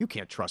 You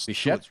can't trust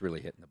Bichette's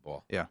really hitting the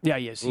ball. Yeah. Yeah,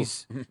 he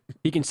is.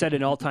 He can set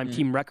an all-time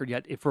team record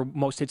yet for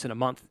most hits in a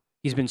month.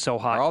 He's been so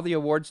hot. Are all the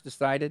awards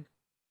decided?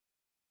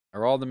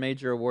 Are all the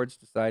major awards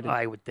decided?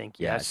 I would think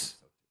yes.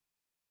 So.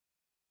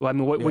 Well, I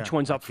mean, which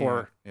one's up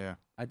for? Yeah.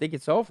 I think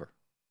it's over.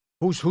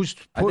 Who's close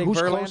to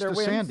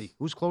wins. Sandy?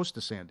 Who's close to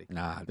Sandy?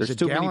 Nah, there's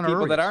too many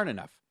people that aren't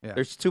enough. Yeah.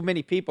 There's too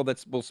many people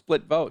that will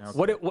split votes.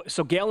 Okay.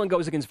 So Galen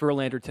goes against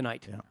Verlander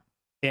tonight. Yeah.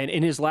 And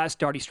in his last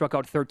start, he struck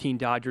out 13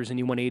 Dodgers, and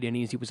he won 8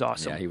 innings. He was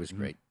awesome. Yeah, he was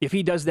great. If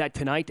he does that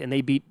tonight and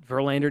they beat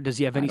Verlander, does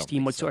he have any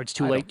steam whatsoever? It's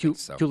too late. Too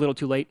little,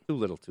 too late. Too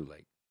little, too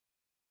late.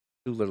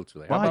 Too little, too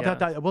late.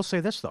 Well, I will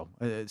say this though: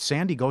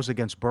 Sandy goes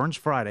against Burns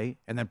Friday,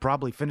 and then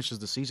probably finishes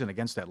the season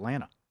against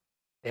Atlanta.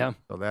 Yeah.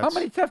 So that's... How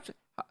many times?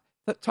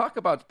 Talk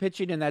about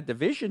pitching in that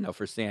division though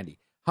for Sandy.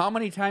 How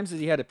many times has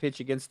he had to pitch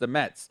against the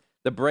Mets,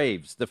 the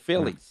Braves, the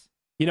Phillies?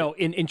 You know,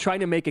 in trying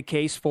to make a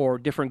case for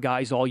different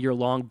guys all year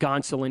long,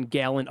 Gonsolin,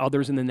 Gallen,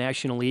 others in the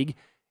National League,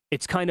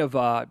 it's kind of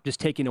just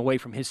taking away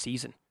from his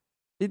season.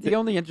 The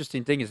only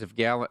interesting thing is if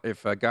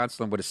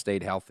Gonsolin would have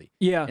stayed healthy.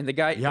 Yeah. And the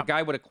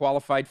guy would have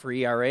qualified for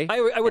ERA.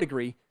 I would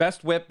agree.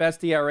 Best whip,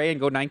 best ERA,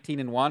 and go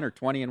 19-1 or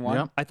 20-1.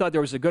 Yep. I thought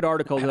there was a good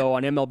article, though,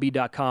 on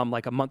MLB.com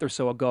like a month or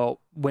so ago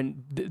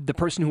when the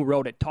person who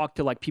wrote it talked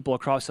to like people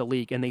across the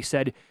league, and they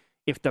said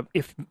if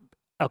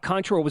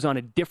Alcantara was on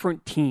a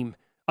different team,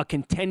 a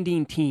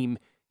contending team,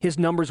 his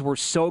numbers were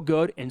so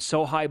good and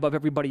so high above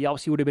everybody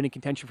else, he would have been in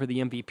contention for the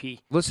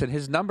MVP. Listen,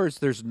 his numbers,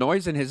 there's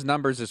noise in his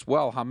numbers as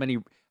well.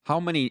 How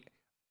many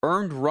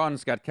earned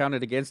runs got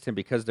counted against him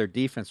because their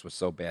defense was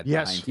so bad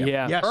behind him?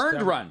 Yeah. Yes,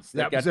 earned runs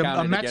that got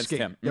counted against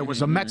him. There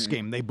was a Mets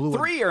game. They blew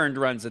 3 earned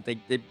runs that they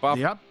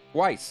buffed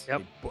twice.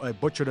 Yep. They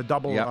butchered a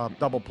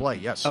double play,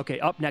 yes.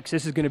 Okay, up next,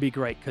 this is going to be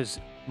great because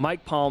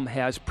Mike Palm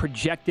has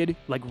projected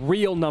like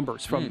real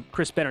numbers from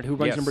Chris Bennett, who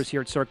runs numbers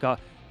here at Circa,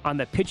 on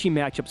the pitching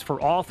matchups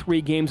for all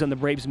 3 games on the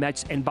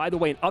Braves-Mets. And by the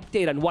way, an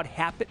update on what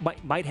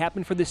might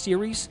happen for this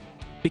series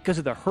because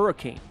of the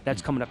hurricane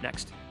that's coming up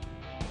next.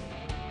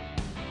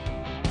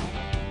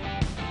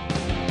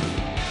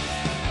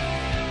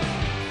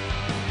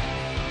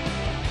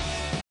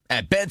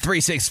 At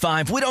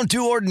Bet365, we don't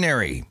do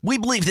ordinary. We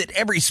believe that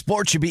every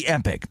sport should be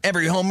epic.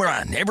 Every home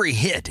run, every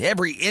hit,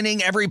 every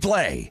inning, every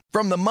play.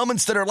 From the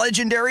moments that are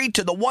legendary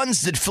to the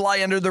ones that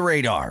fly under the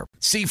radar.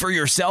 See for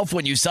yourself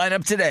when you sign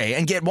up today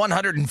and get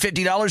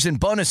 $150 in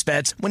bonus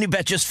bets when you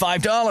bet just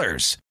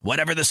 $5.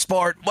 Whatever the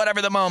sport,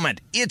 whatever the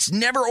moment, it's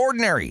never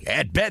ordinary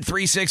at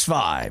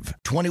Bet365.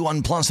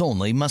 21 plus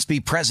only. Must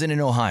be present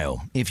in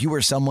Ohio. If you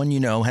or someone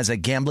you know has a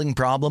gambling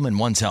problem and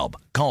wants help,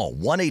 call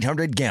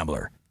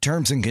 1-800-GAMBLER.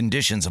 Terms and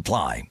conditions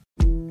apply.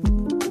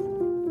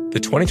 The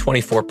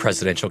 2024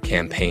 presidential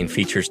campaign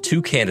features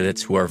two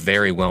candidates who are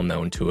very well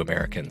known to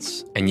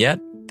Americans. And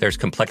yet, there's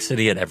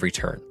complexity at every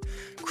turn.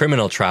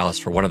 Criminal trials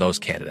for one of those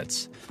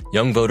candidates.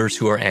 Young voters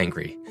who are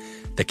angry.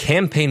 The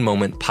Campaign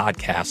Moment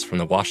podcast from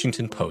the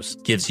Washington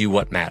Post gives you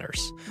what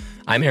matters.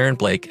 I'm Aaron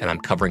Blake, and I'm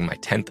covering my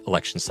 10th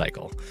election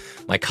cycle.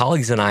 My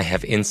colleagues and I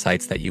have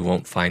insights that you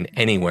won't find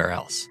anywhere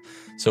else.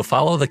 So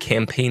follow The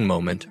Campaign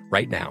Moment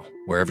right now,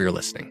 wherever you're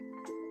listening.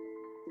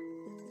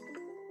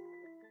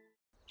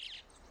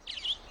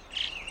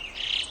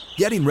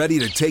 Getting ready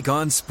to take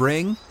on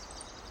spring?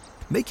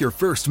 Make your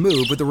first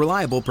move with the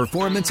reliable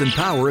performance and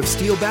power of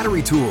Steel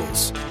battery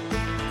tools.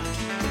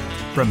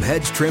 From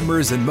hedge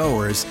trimmers and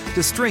mowers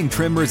to string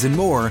trimmers and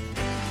more,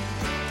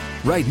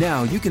 right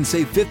now you can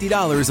save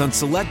 $50 on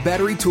select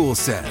battery tool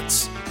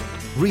sets.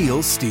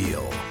 Real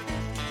Steel.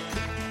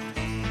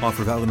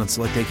 Offer valid on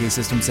select AK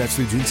system sets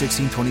through June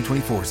 16,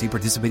 2024. See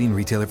participating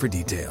retailer for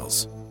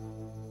details.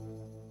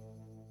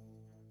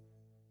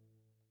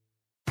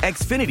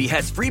 Xfinity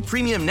has free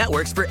premium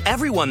networks for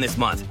everyone this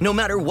month, no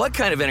matter what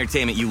kind of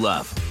entertainment you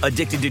love.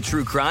 Addicted to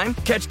true crime?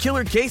 Catch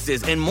killer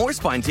cases and more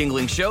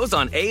spine-tingling shows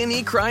on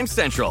A&E Crime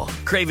Central.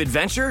 Crave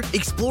adventure?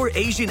 Explore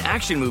Asian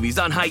action movies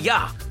on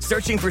Hi-YAH.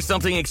 Searching for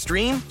something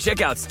extreme?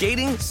 Check out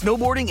skating,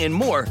 snowboarding, and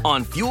more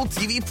on Fuel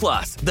TV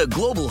Plus, the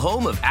global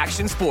home of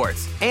action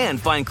sports. And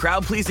find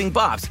crowd-pleasing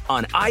bops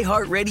on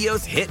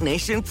iHeartRadio's Hit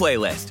Nation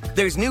playlist.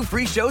 There's new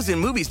free shows and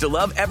movies to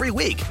love every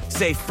week.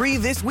 Say free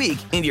this week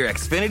in your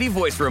Xfinity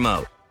voice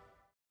remote.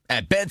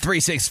 At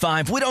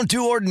Bet365, we don't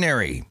do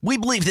ordinary. We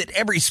believe that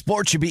every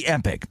sport should be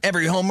epic.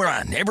 Every home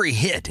run, every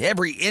hit,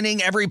 every inning,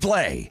 every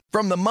play.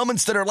 From the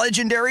moments that are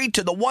legendary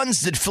to the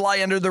ones that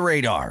fly under the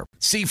radar.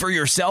 See for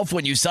yourself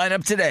when you sign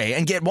up today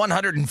and get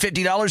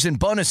 $150 in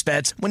bonus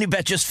bets when you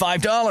bet just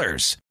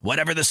 $5.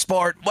 Whatever the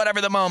sport, whatever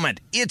the moment,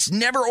 it's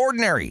never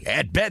ordinary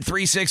at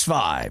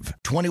Bet365.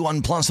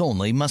 21 plus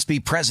only. Must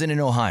be present in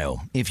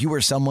Ohio. If you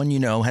or someone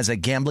you know has a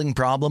gambling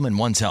problem and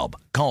wants help,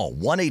 call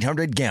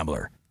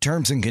 1-800-GAMBLER.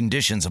 Terms and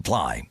conditions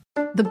apply.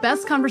 The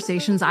best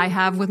conversations I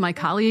have with my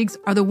colleagues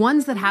are the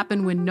ones that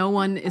happen when no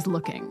one is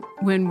looking,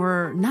 when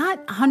we're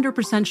not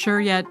 100%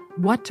 sure yet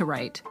what to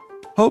write.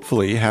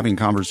 Hopefully, having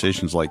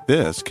conversations like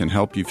this can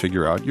help you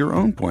figure out your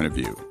own point of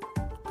view.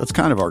 That's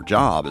kind of our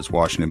job as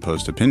Washington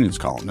Post opinions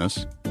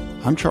columnists.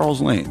 I'm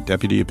Charles Lane,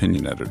 Deputy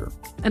Opinion Editor.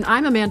 And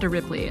I'm Amanda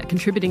Ripley, a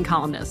contributing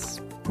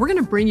columnist. We're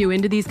going to bring you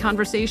into these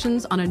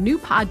conversations on a new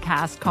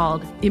podcast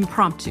called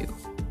Impromptu.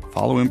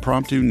 Follow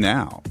Impromptu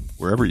now,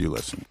 wherever you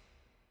listen.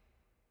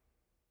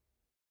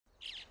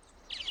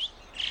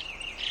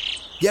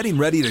 Getting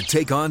ready to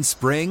take on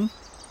spring?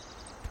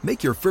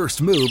 Make your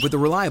first move with the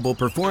reliable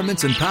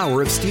performance and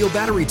power of Steel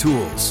battery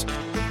tools.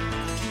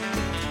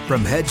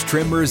 From hedge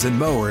trimmers and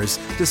mowers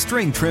to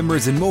string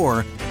trimmers and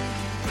more,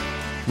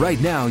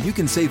 right now you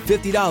can save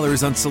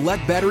 $50 on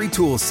select battery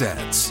tool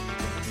sets.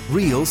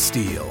 Real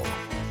Steel.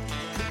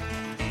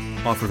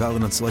 Offer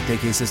valid on select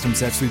AK system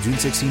sets through June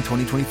 16,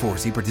 2024.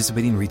 See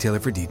participating retailer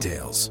for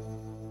details.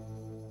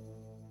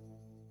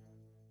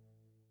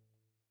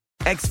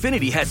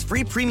 Xfinity has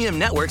free premium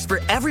networks for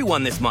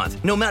everyone this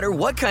month, no matter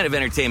what kind of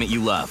entertainment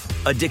you love.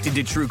 Addicted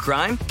to true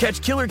crime?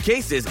 Catch killer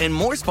cases and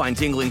more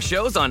spine-tingling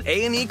shows on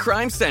A&E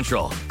Crime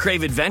Central.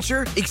 Crave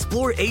adventure?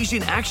 Explore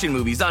Asian action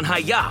movies on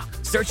Hi-YAH.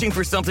 Searching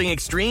for something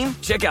extreme?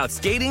 Check out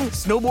skating,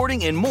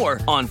 snowboarding, and more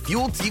on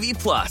Fuel TV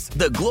Plus,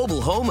 the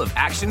global home of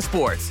action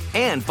sports.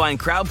 And find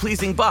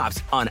crowd-pleasing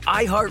bops on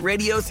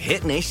iHeartRadio's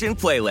Hit Nation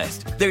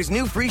playlist. There's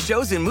new free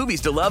shows and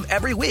movies to love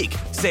every week.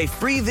 Say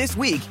free this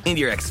week in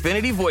your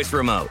Xfinity voice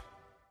remote.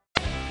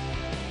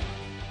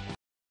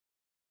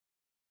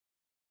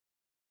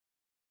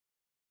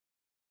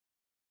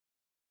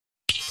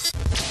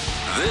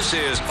 This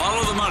is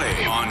Follow the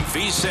Money on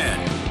VSiN.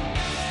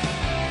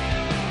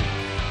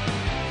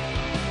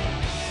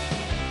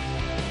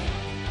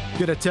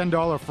 Get a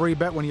 $10 free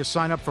bet when you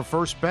sign up for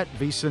First Bet,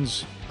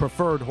 VSiN's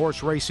preferred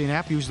horse racing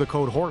app. Use the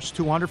code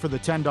HORSE200 for the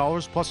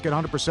 $10, plus get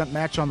 100%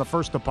 match on the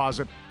first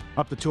deposit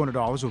up to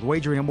 $200 with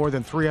wagering on more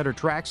than 300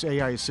 tracks,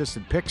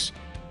 AI-assisted picks.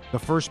 The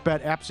First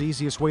Bet app's the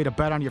easiest way to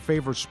bet on your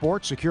favorite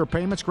sport. Secure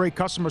payments, great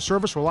customer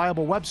service,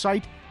 reliable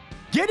website.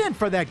 Get in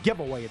for that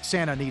giveaway at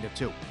Santa Anita,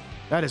 too.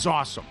 That is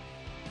awesome.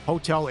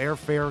 Hotel,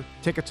 airfare,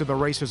 ticket to the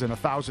races, and a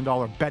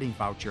 $1,000 betting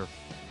voucher.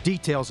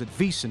 Details at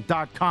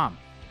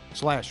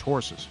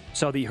VSiN.com/horses.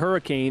 So the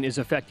hurricane is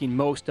affecting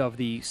most of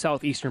the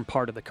southeastern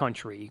part of the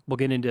country. We'll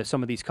get into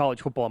some of these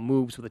college football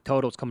moves with the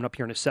totals coming up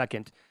here in a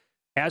second.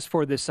 As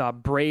for this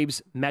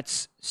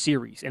Braves-Mets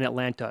series in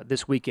Atlanta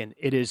this weekend,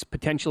 it is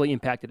potentially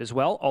impacted as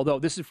well, although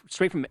this is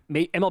straight from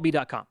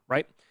MLB.com,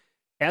 right?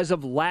 As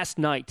of last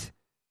night,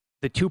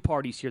 the two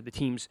parties here, the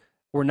teams,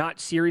 were not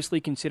seriously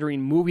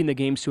considering moving the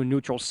games to a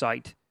neutral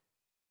site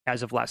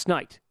as of last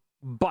night.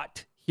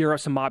 But here are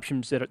some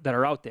options that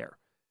are out there.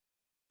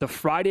 The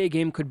Friday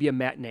game could be a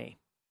matinee.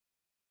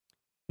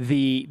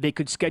 They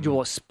could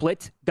schedule a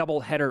split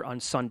doubleheader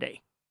on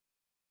Sunday.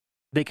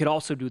 They could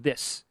also do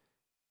this,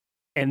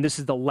 and this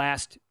is the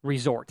last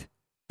resort,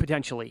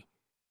 potentially.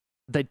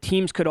 The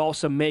teams could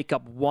also make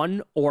up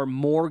one or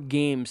more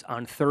games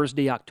on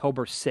Thursday,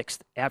 October 6th,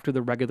 after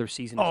the regular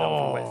season is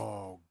over with.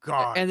 Oh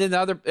God! And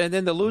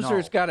then the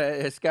loser's got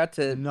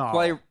to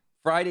play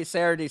Friday,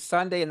 Saturday,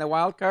 Sunday in the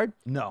wild card.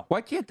 No.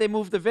 Why can't they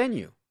move the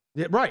venue?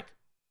 Yeah, right.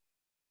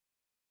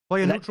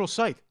 Play a neutral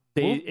site.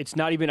 It's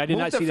not even. I did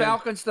not see the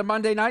Falcons to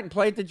Monday night and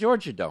play at the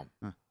Georgia Dome.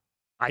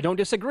 I don't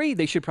disagree.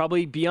 They should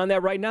probably be on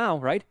that right now,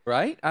 right?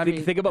 Right. I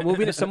mean, think about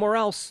moving it somewhere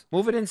else.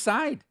 Move it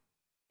inside.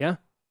 Yeah.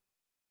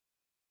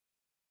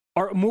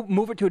 Or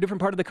move it to a different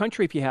part of the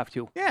country if you have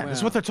to. Yeah,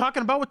 that's what they're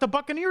talking about with the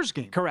Buccaneers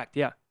game. Correct.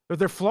 Yeah.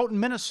 They're floating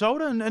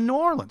Minnesota and New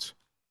Orleans.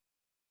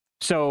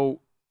 So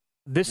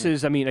this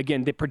is, I mean,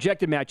 again, the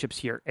projected matchups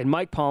here. And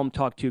Mike Palm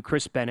talked to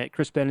Chris Bennett.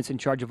 Chris Bennett's in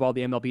charge of all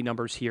the MLB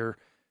numbers here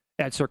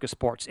at Circa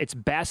Sports. It's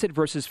Bassett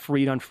versus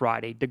Fried on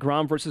Friday,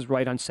 DeGrom versus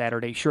Wright on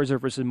Saturday, Scherzer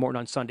versus Morton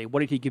on Sunday.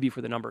 What did he give you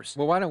for the numbers?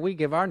 Well, why don't we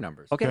give our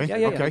numbers? Okay.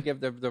 Yeah. We give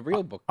the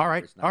real book. All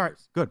right.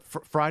 Good.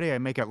 Friday, I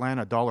make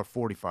Atlanta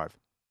 $1.45.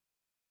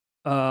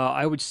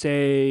 I would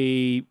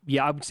say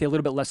a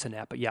little bit less than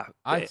that, but yeah.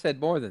 I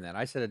said more than that.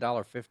 I said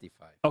 $1.55.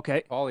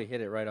 Okay. Paulie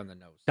hit it right on the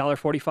nose.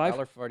 $1.45?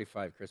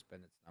 $1.45, Chris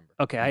Bennett's number.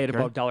 Okay, I had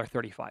about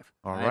 $1.35.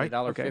 All right.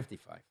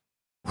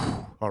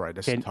 $1.55. All right,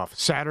 this is tough.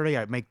 Saturday,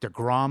 I make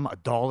DeGrom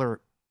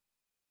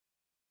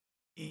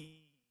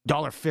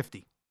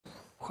 $1.50.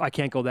 I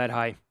can't go that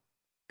high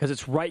because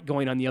it's right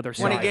going on the other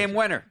side. 20-game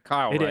winner,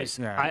 Kyle. It is.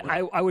 Yeah,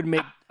 I would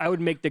make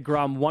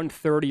DeGrom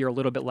 130 or a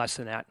little bit less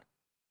than that.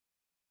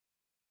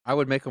 I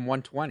would make him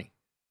 120.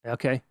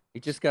 Okay. He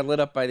just got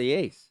lit up by the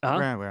ace.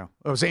 Yeah, well,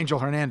 it was Angel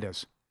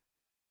Hernandez.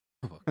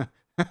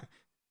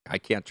 I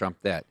can't trump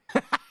that.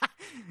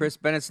 Chris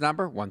Bennett's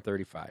number,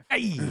 135.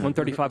 Hey.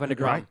 135 on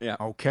DeGrom. Right. Yeah.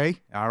 Okay.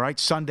 All right.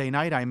 Sunday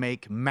night, I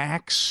make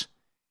Max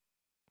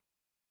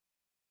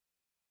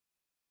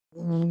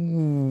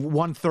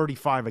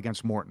 135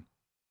 against Morton.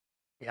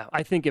 Yeah,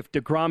 I think if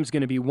DeGrom's going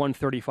to be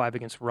 135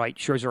 against Wright,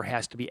 Scherzer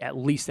has to be at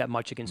least that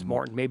much against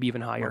Morton, maybe even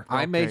higher.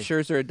 I made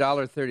Scherzer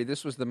 $1.30.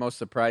 This was the most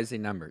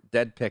surprising number.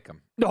 Dead pick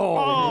 'em. Oh,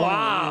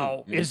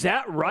 wow. Is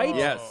that right?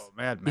 Yes.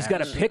 He's got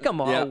to pick him.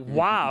 Yeah. Oh,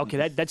 wow.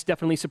 Okay, that's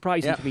definitely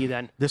surprising to me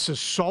then. This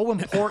is so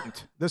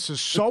important. This is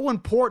so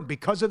important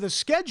because of the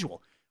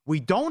schedule.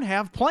 We don't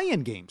have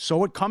play-in games,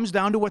 so it comes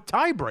down to a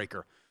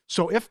tiebreaker.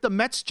 So if the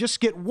Mets just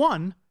get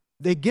one,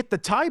 they get the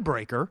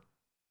tiebreaker,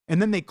 and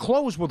then they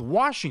close with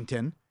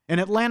Washington, and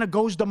Atlanta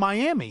goes to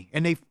Miami,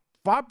 and they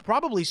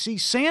probably see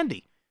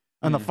Sandy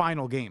on the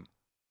final game.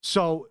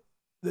 So,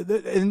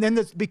 and then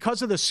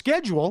because of the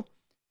schedule,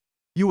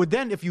 you would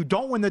then, if you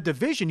don't win the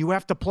division, you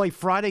have to play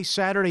Friday,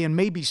 Saturday, and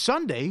maybe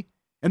Sunday.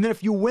 And then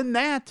if you win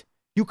that,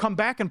 you come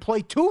back and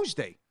play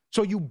Tuesday.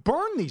 So you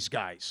burn these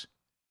guys,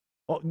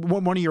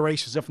 one of your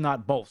aces, if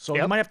not both. So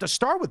you might have to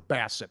start with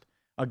Bassett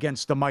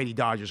against the mighty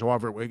Dodgers,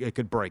 however it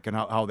could break, and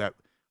how that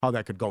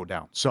could go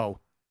down.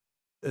 So,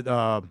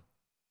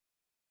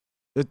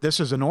 this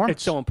is enormous.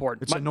 It's so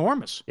important. It's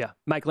enormous. Yeah.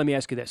 Mike, let me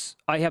ask you this.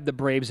 I have the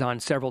Braves on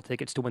several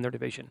tickets to win their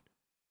division.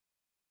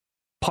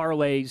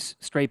 Parlays,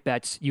 straight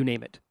bets, you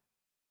name it.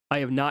 I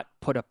have not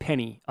put a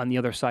penny on the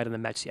other side of the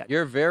Mets yet.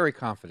 You're very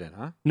confident,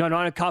 huh? No,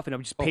 not confident.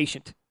 I'm just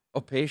patient.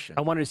 Oh, patient.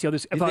 I wanted to see how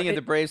this... You think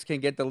the Braves can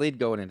get the lead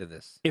going into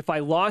this? If I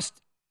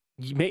lost...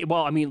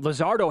 Well, I mean,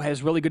 Luzardo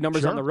has really good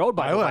numbers on the road,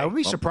 by the way. I would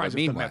be surprised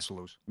if the Mets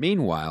lose.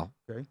 Meanwhile,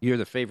 you're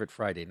the favorite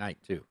Friday night,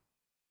 too.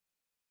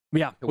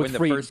 Yeah, to win the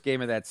first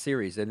game of that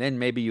series, and then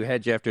maybe you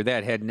hedge after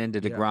that, heading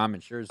into DeGrom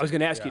and Scherzer. I was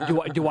going to ask you,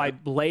 do I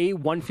lay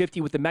 150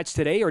 with the Mets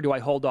today, or do I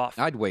hold off?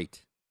 I'd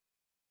wait.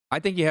 I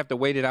think you have to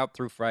wait it out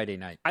through Friday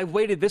night. I've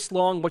waited this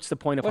long. What's the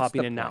point of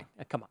hopping in now?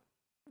 Come on.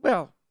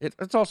 Well,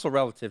 it's also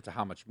relative to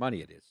how much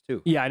money it is,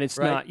 too. Yeah, and it's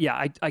not.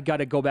 Yeah, I got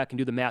to go back and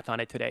do the math on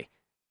it today.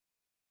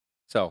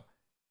 So,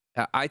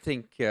 I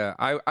think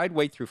I'd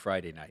wait through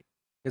Friday night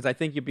because I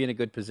think you'd be in a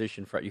good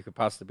position. You could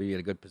possibly be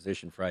in a good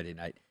position Friday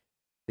night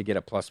to get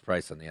a plus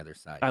price on the other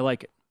side. I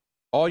like it.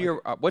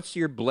 What's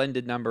your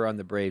blended number on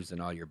the Braves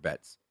and all your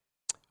bets?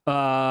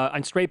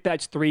 On straight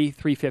bets,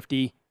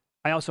 350.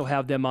 I also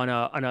have them on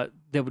I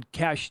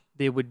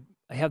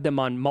have them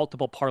on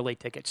multiple parlay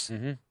tickets.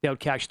 Mm-hmm. They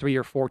would cash 3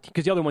 or 4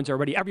 because the other ones are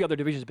already. Every other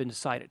division has been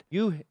decided.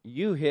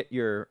 You hit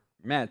your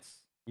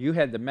Mets. You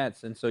had the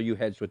Mets, and so you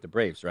hedged with the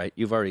Braves, right?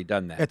 You've already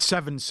done that. At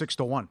 6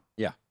 to 1.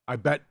 Yeah. I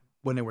bet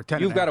when they were 10.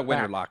 You've got a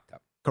winner locked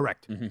up.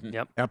 Correct. Mm-hmm.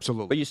 Yep.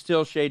 Absolutely. But you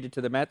still shaded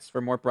to the Mets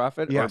for more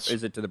profit? Yes. Or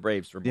is it to the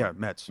Braves for more? Yeah,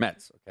 Mets.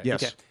 Mets. Okay.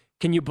 Yes. Okay.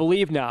 Can you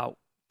believe now,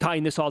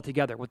 tying this all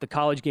together with the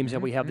college games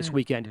that we have this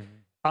weekend,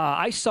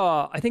 I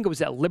think it was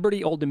that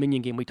Liberty Old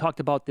Dominion game. We talked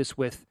about this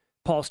with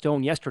Paul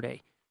Stone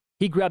yesterday.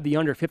 He grabbed the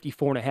under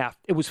 54.5.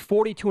 It was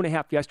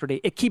 42.5 yesterday.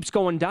 It keeps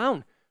going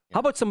down. How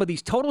about some of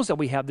these totals that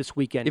we have this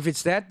weekend? If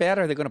it's that bad,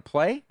 are they going to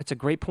play? That's a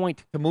great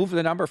point. To move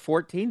the number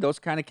 14, those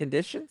kind of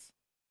conditions?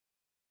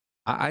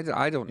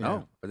 I don't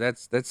know. But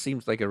that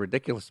seems like a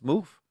ridiculous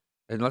move.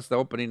 Unless the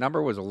opening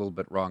number was a little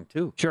bit wrong,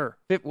 too. Sure.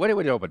 What did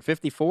it open?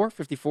 54?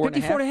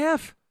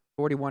 54.5?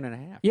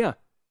 41.5. Yeah.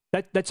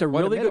 That's a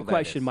really good middle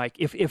question, Mike.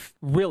 If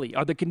really,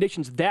 are the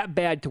conditions that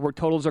bad to where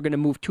totals are going to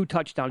move 2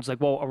 touchdowns?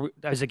 Like, well,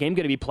 is the game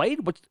going to be played?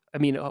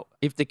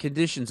 If the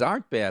conditions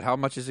aren't bad, how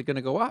much is it going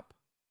to go up?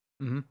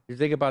 Mm-hmm. You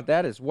think about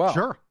that as well.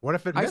 Sure. What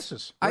if it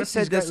misses? I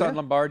said this on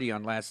Lombardi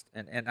on last,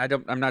 and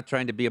I'm not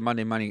trying to be a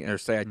Monday money or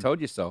say I told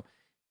you so.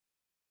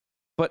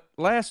 But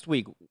last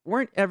week,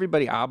 weren't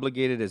everybody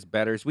obligated as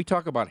bettors? We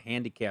talk about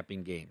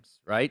handicapping games,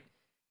 right?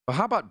 But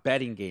how about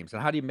betting games?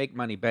 And how do you make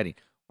money betting?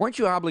 Weren't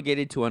you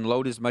obligated to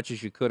unload as much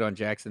as you could on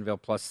Jacksonville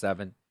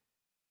 +7?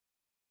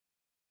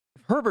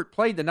 If Herbert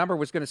played, the number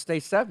was going to stay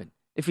 7.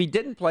 If he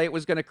didn't play, it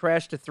was going to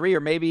crash to 3 or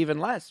maybe even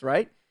less,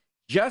 right?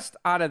 Just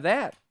out of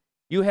that,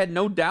 you had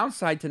no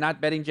downside to not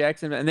betting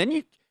Jacksonville. And then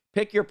you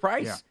pick your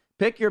price,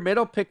 pick your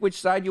middle, pick which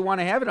side you want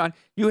to have it on.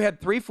 You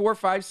had 3, 4,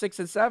 5, 6,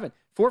 and 7.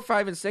 4,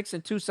 5, and 6,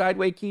 and 2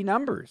 sideway key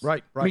numbers.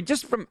 Right. I mean,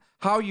 just from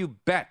how you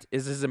bet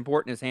is as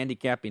important as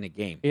handicapping a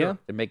game to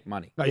make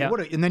money. Now,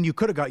 and then you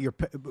could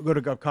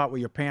have got caught with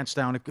your pants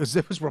down because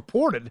it was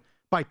reported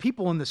by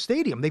people in the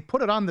stadium. They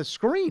put it on the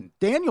screen.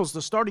 Daniel's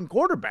the starting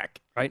quarterback.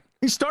 Right.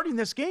 He's starting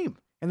this game.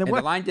 And then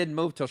the line didn't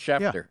move till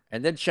Schefter. Yeah.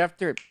 And then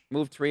Schefter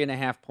moved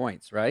 3.5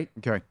 points, right?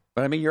 Okay.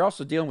 But, I mean, you're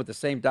also dealing with the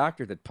same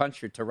doctor that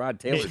punched your Tyrod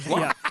Taylor's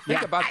lung.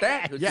 Think about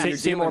that.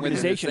 Same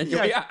organization.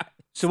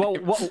 So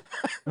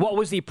what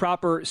was the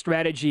proper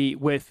strategy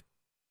with,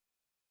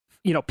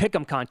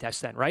 pick'em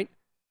contests then, right?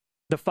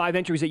 The 5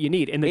 entries that you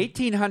need. And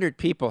 1,800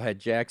 people had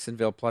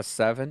Jacksonville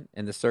 +7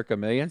 in the Circa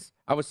Millions.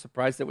 I was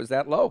surprised it was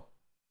that low.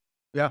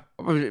 Yeah.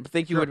 I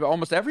think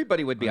almost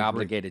everybody would be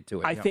obligated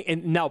to it. I think,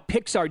 and now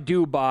picks are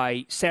due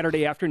by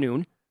Saturday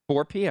afternoon.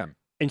 4 p.m.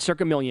 in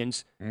Circa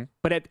Millions. Mm-hmm.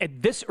 But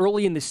at this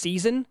early in the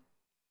season,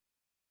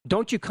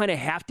 don't you kind of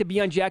have to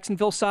be on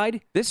Jacksonville's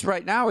side? This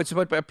right now, it's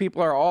what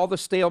people are all the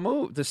stale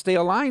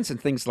lines and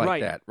things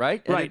like that,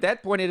 right? And at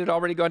that point, it had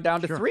already gone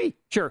down to 3.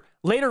 Sure.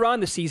 Later on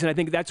the season, I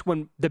think that's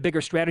when the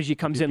bigger strategy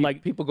comes in.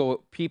 Like people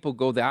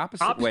go the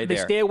opposite way. They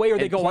stay away or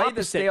they go play opposite.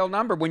 The stale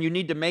number when you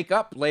need to make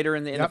up later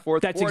in the fourth quarter.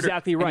 That's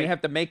exactly right. And you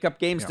have to make up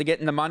games to get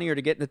in the money or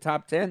to get in the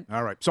top 10.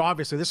 All right. So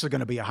obviously, this is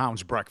going to be a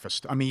hound's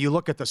breakfast. I mean, you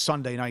look at the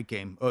Sunday night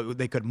game.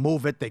 They could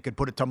move it. They could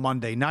put it to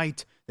Monday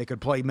night. They could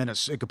play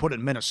Minnesota. They could put it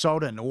in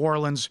Minnesota and New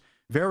Orleans.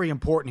 Very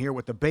important here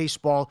with the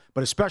baseball,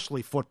 but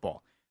especially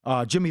football.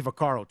 Jimmy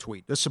Vaccaro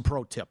tweet. This is a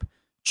pro tip.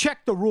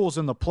 Check the rules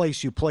in the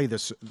place you play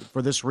this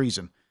for this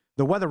reason.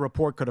 The weather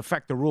report could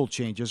affect the rule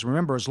changes.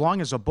 Remember, as long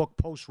as a book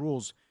posts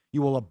rules,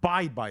 you will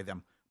abide by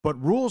them.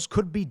 But rules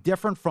could be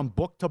different from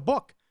book to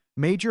book.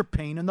 Major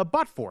pain in the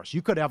butt for us.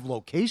 You could have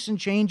location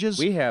changes.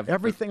 We have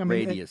everything.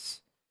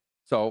 Radius.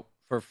 So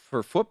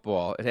for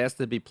football, it has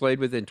to be played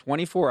within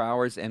 24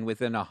 hours and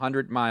within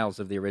 100 miles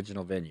of the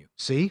original venue.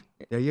 See?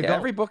 There you go.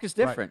 Every book is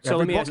different. Right.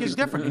 So every book is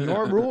different.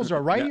 Your rules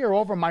are right here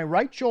over my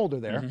right shoulder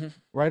there,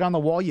 right on the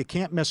wall. You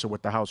can't miss it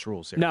with the house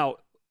rules here. Now,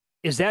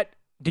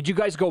 did you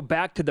guys go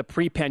back to the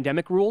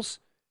pre-pandemic rules?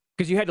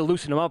 Because you had to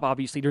loosen them up,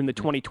 obviously, during the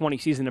 2020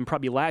 season and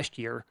probably last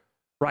year,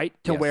 right?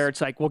 To where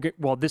it's like,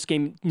 this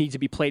game needs to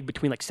be played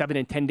between like 7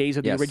 and 10 days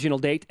of the original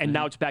date, and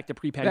now it's back to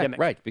pre-pandemic.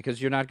 Yeah, right, because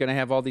you're not going to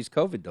have all these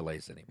COVID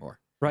delays anymore.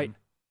 Right.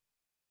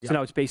 So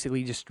now it's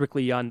basically just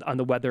strictly on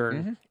the weather.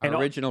 And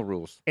original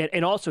rules.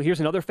 And also,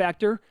 here's another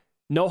factor.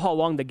 Know how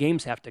long the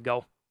games have to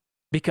go.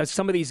 Because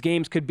some of these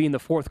games could be in the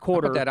fourth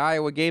quarter. How about that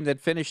Iowa game that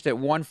finished at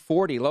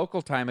 1:40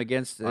 local time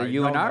against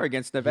UNR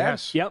against Nevada?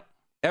 Yes. Yep.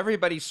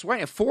 Everybody's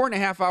sweating. A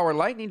 4.5-hour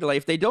lightning delay.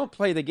 If they don't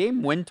play the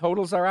game, win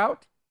totals are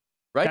out.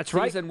 Right? That's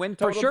right. Season win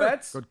total For sure.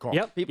 bets. Good call.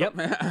 Yep.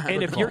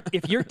 And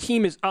if your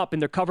team is up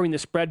and they're covering the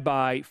spread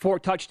by 4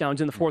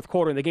 touchdowns in the fourth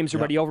quarter and the game's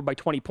already over by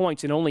 20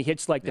 points and it only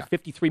hits like the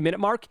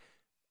 53-minute mark,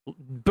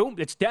 boom,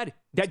 it's dead.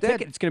 Dead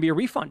ticket. It's going to be a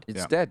refund.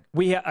 It's dead.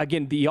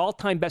 Again, the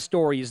all-time best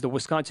story is the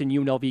Wisconsin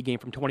UNLV game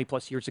from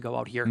 20-plus years ago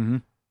out here. Mm-hmm.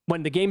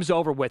 When the game's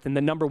over with and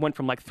the number went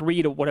from like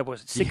 3 to whatever it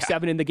was, 6,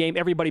 7 in the game,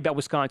 everybody bet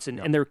Wisconsin,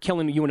 and they're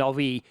killing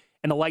UNLV,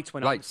 and the lights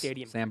went out in the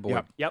stadium. Sam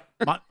Boyd. Yep.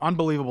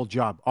 Unbelievable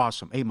job.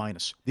 Awesome. A-.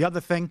 The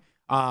other thing.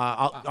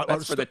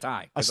 That's for the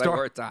tie. I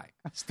wore a tie.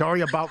 A story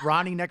about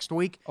Ronnie next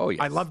week. Oh, yes.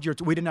 I loved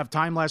we didn't have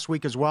time last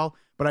week as well,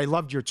 but I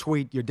loved your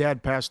tweet. Your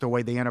dad passed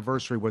away. The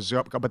anniversary was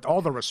up. But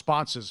all the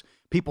responses,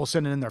 people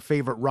sending in their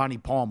favorite Ronnie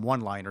Palm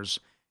one-liners,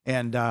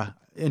 and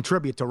in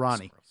tribute to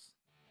Ronnie.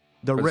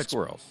 The Ritz,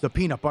 squirrels. The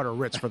peanut butter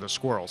Ritz for the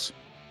squirrels.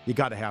 You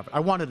got to have it.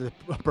 I wanted to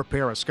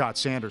prepare a Scott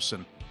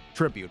Sanderson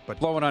tribute, but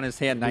blowing on his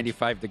hand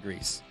 95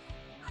 degrees.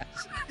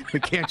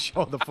 We can't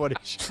show the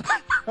footage.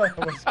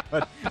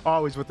 But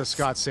always with the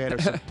Scott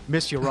Sanderson.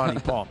 Miss you, Ronnie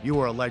Palm. You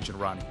were a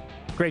legend, Ronnie.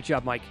 Great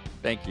job, Mike.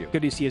 Thank you.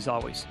 Good to see you as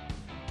always.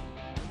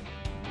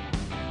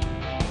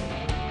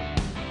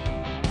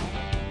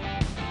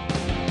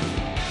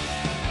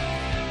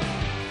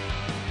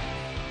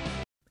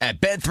 At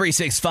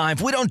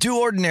Bet365, we don't do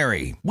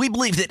ordinary. We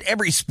believe that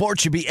every sport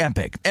should be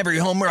epic. Every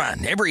home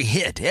run, every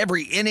hit,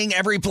 every inning,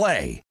 every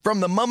play. From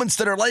the moments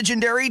that are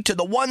legendary to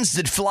the ones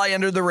that fly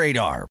under the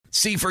radar.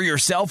 See for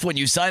yourself when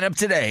you sign up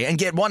today and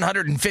get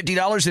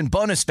 $150 in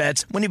bonus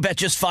bets when you bet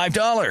just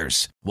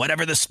 $5.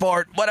 Whatever the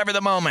sport, whatever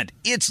the moment,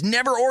 it's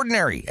never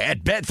ordinary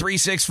at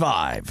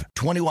Bet365.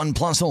 21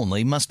 plus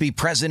only. Must be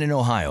present in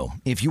Ohio.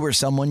 If you or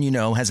someone you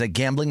know has a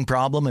gambling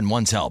problem and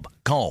wants help,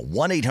 call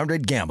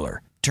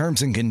 1-800-GAMBLER.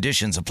 Terms and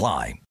conditions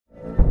apply.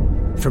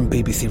 From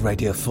BBC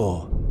Radio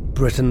 4,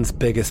 Britain's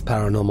biggest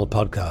paranormal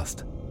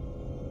podcast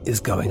is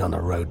going on a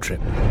road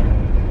trip.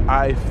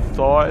 I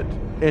thought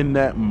in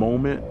that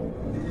moment,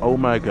 oh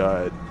my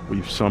God,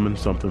 we've summoned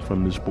something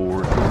from this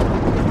board.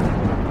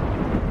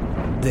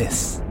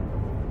 This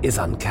is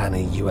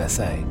Uncanny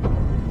USA.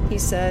 He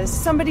says,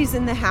 somebody's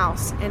in the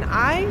house, and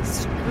I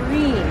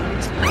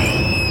screamed.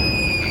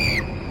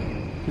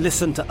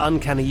 Listen to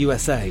Uncanny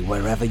USA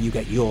wherever you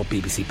get your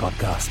BBC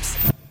podcasts,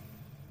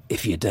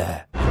 if you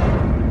dare.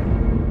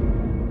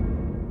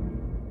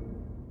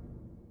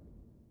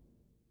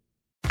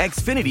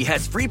 Xfinity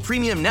has free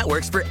premium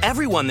networks for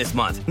everyone this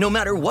month, no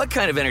matter what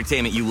kind of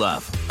entertainment you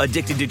love.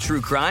 Addicted to true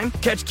crime?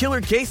 Catch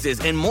killer cases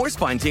and more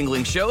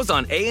spine-tingling shows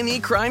on A&E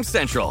Crime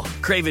Central.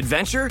 Crave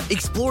adventure?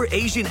 Explore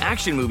Asian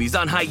action movies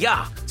on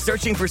Hi-YAH.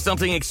 Searching for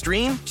something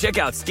extreme? Check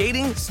out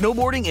skating,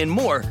 snowboarding, and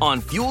more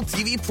on Fuel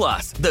TV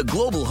Plus, the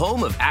global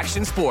home of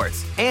action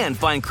sports. And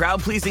find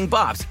crowd-pleasing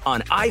bops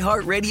on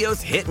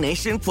iHeartRadio's Hit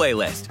Nation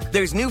playlist.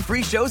 There's new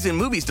free shows and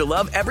movies to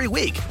love every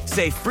week.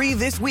 Say free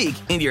this week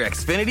in your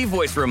Xfinity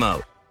voice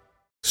remote.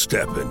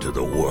 Step into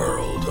the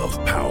world of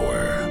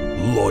power,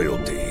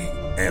 loyalty,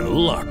 and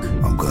luck.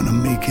 I'm gonna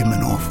make him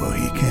an offer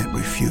he can't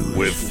refuse.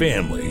 With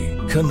family,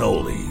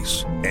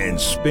 cannolis, and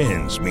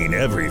spins mean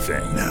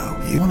everything. Now,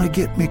 you wanna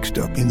get mixed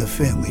up in the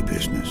family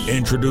business.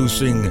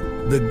 Introducing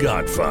The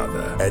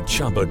Godfather at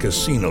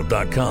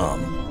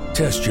ChumbaCasino.com.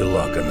 Test your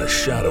luck in the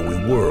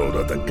shadowy world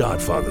of The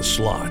Godfather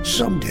slot.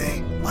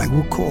 Someday, I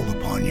will call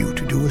upon you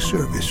to do a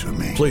service for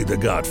me. Play The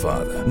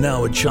Godfather,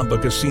 now at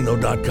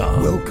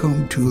ChumbaCasino.com.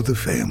 Welcome to the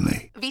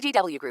family.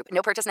 VGW Group.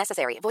 No purchase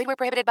necessary. Void where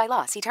prohibited by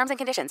law. See terms and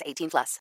conditions. 18+.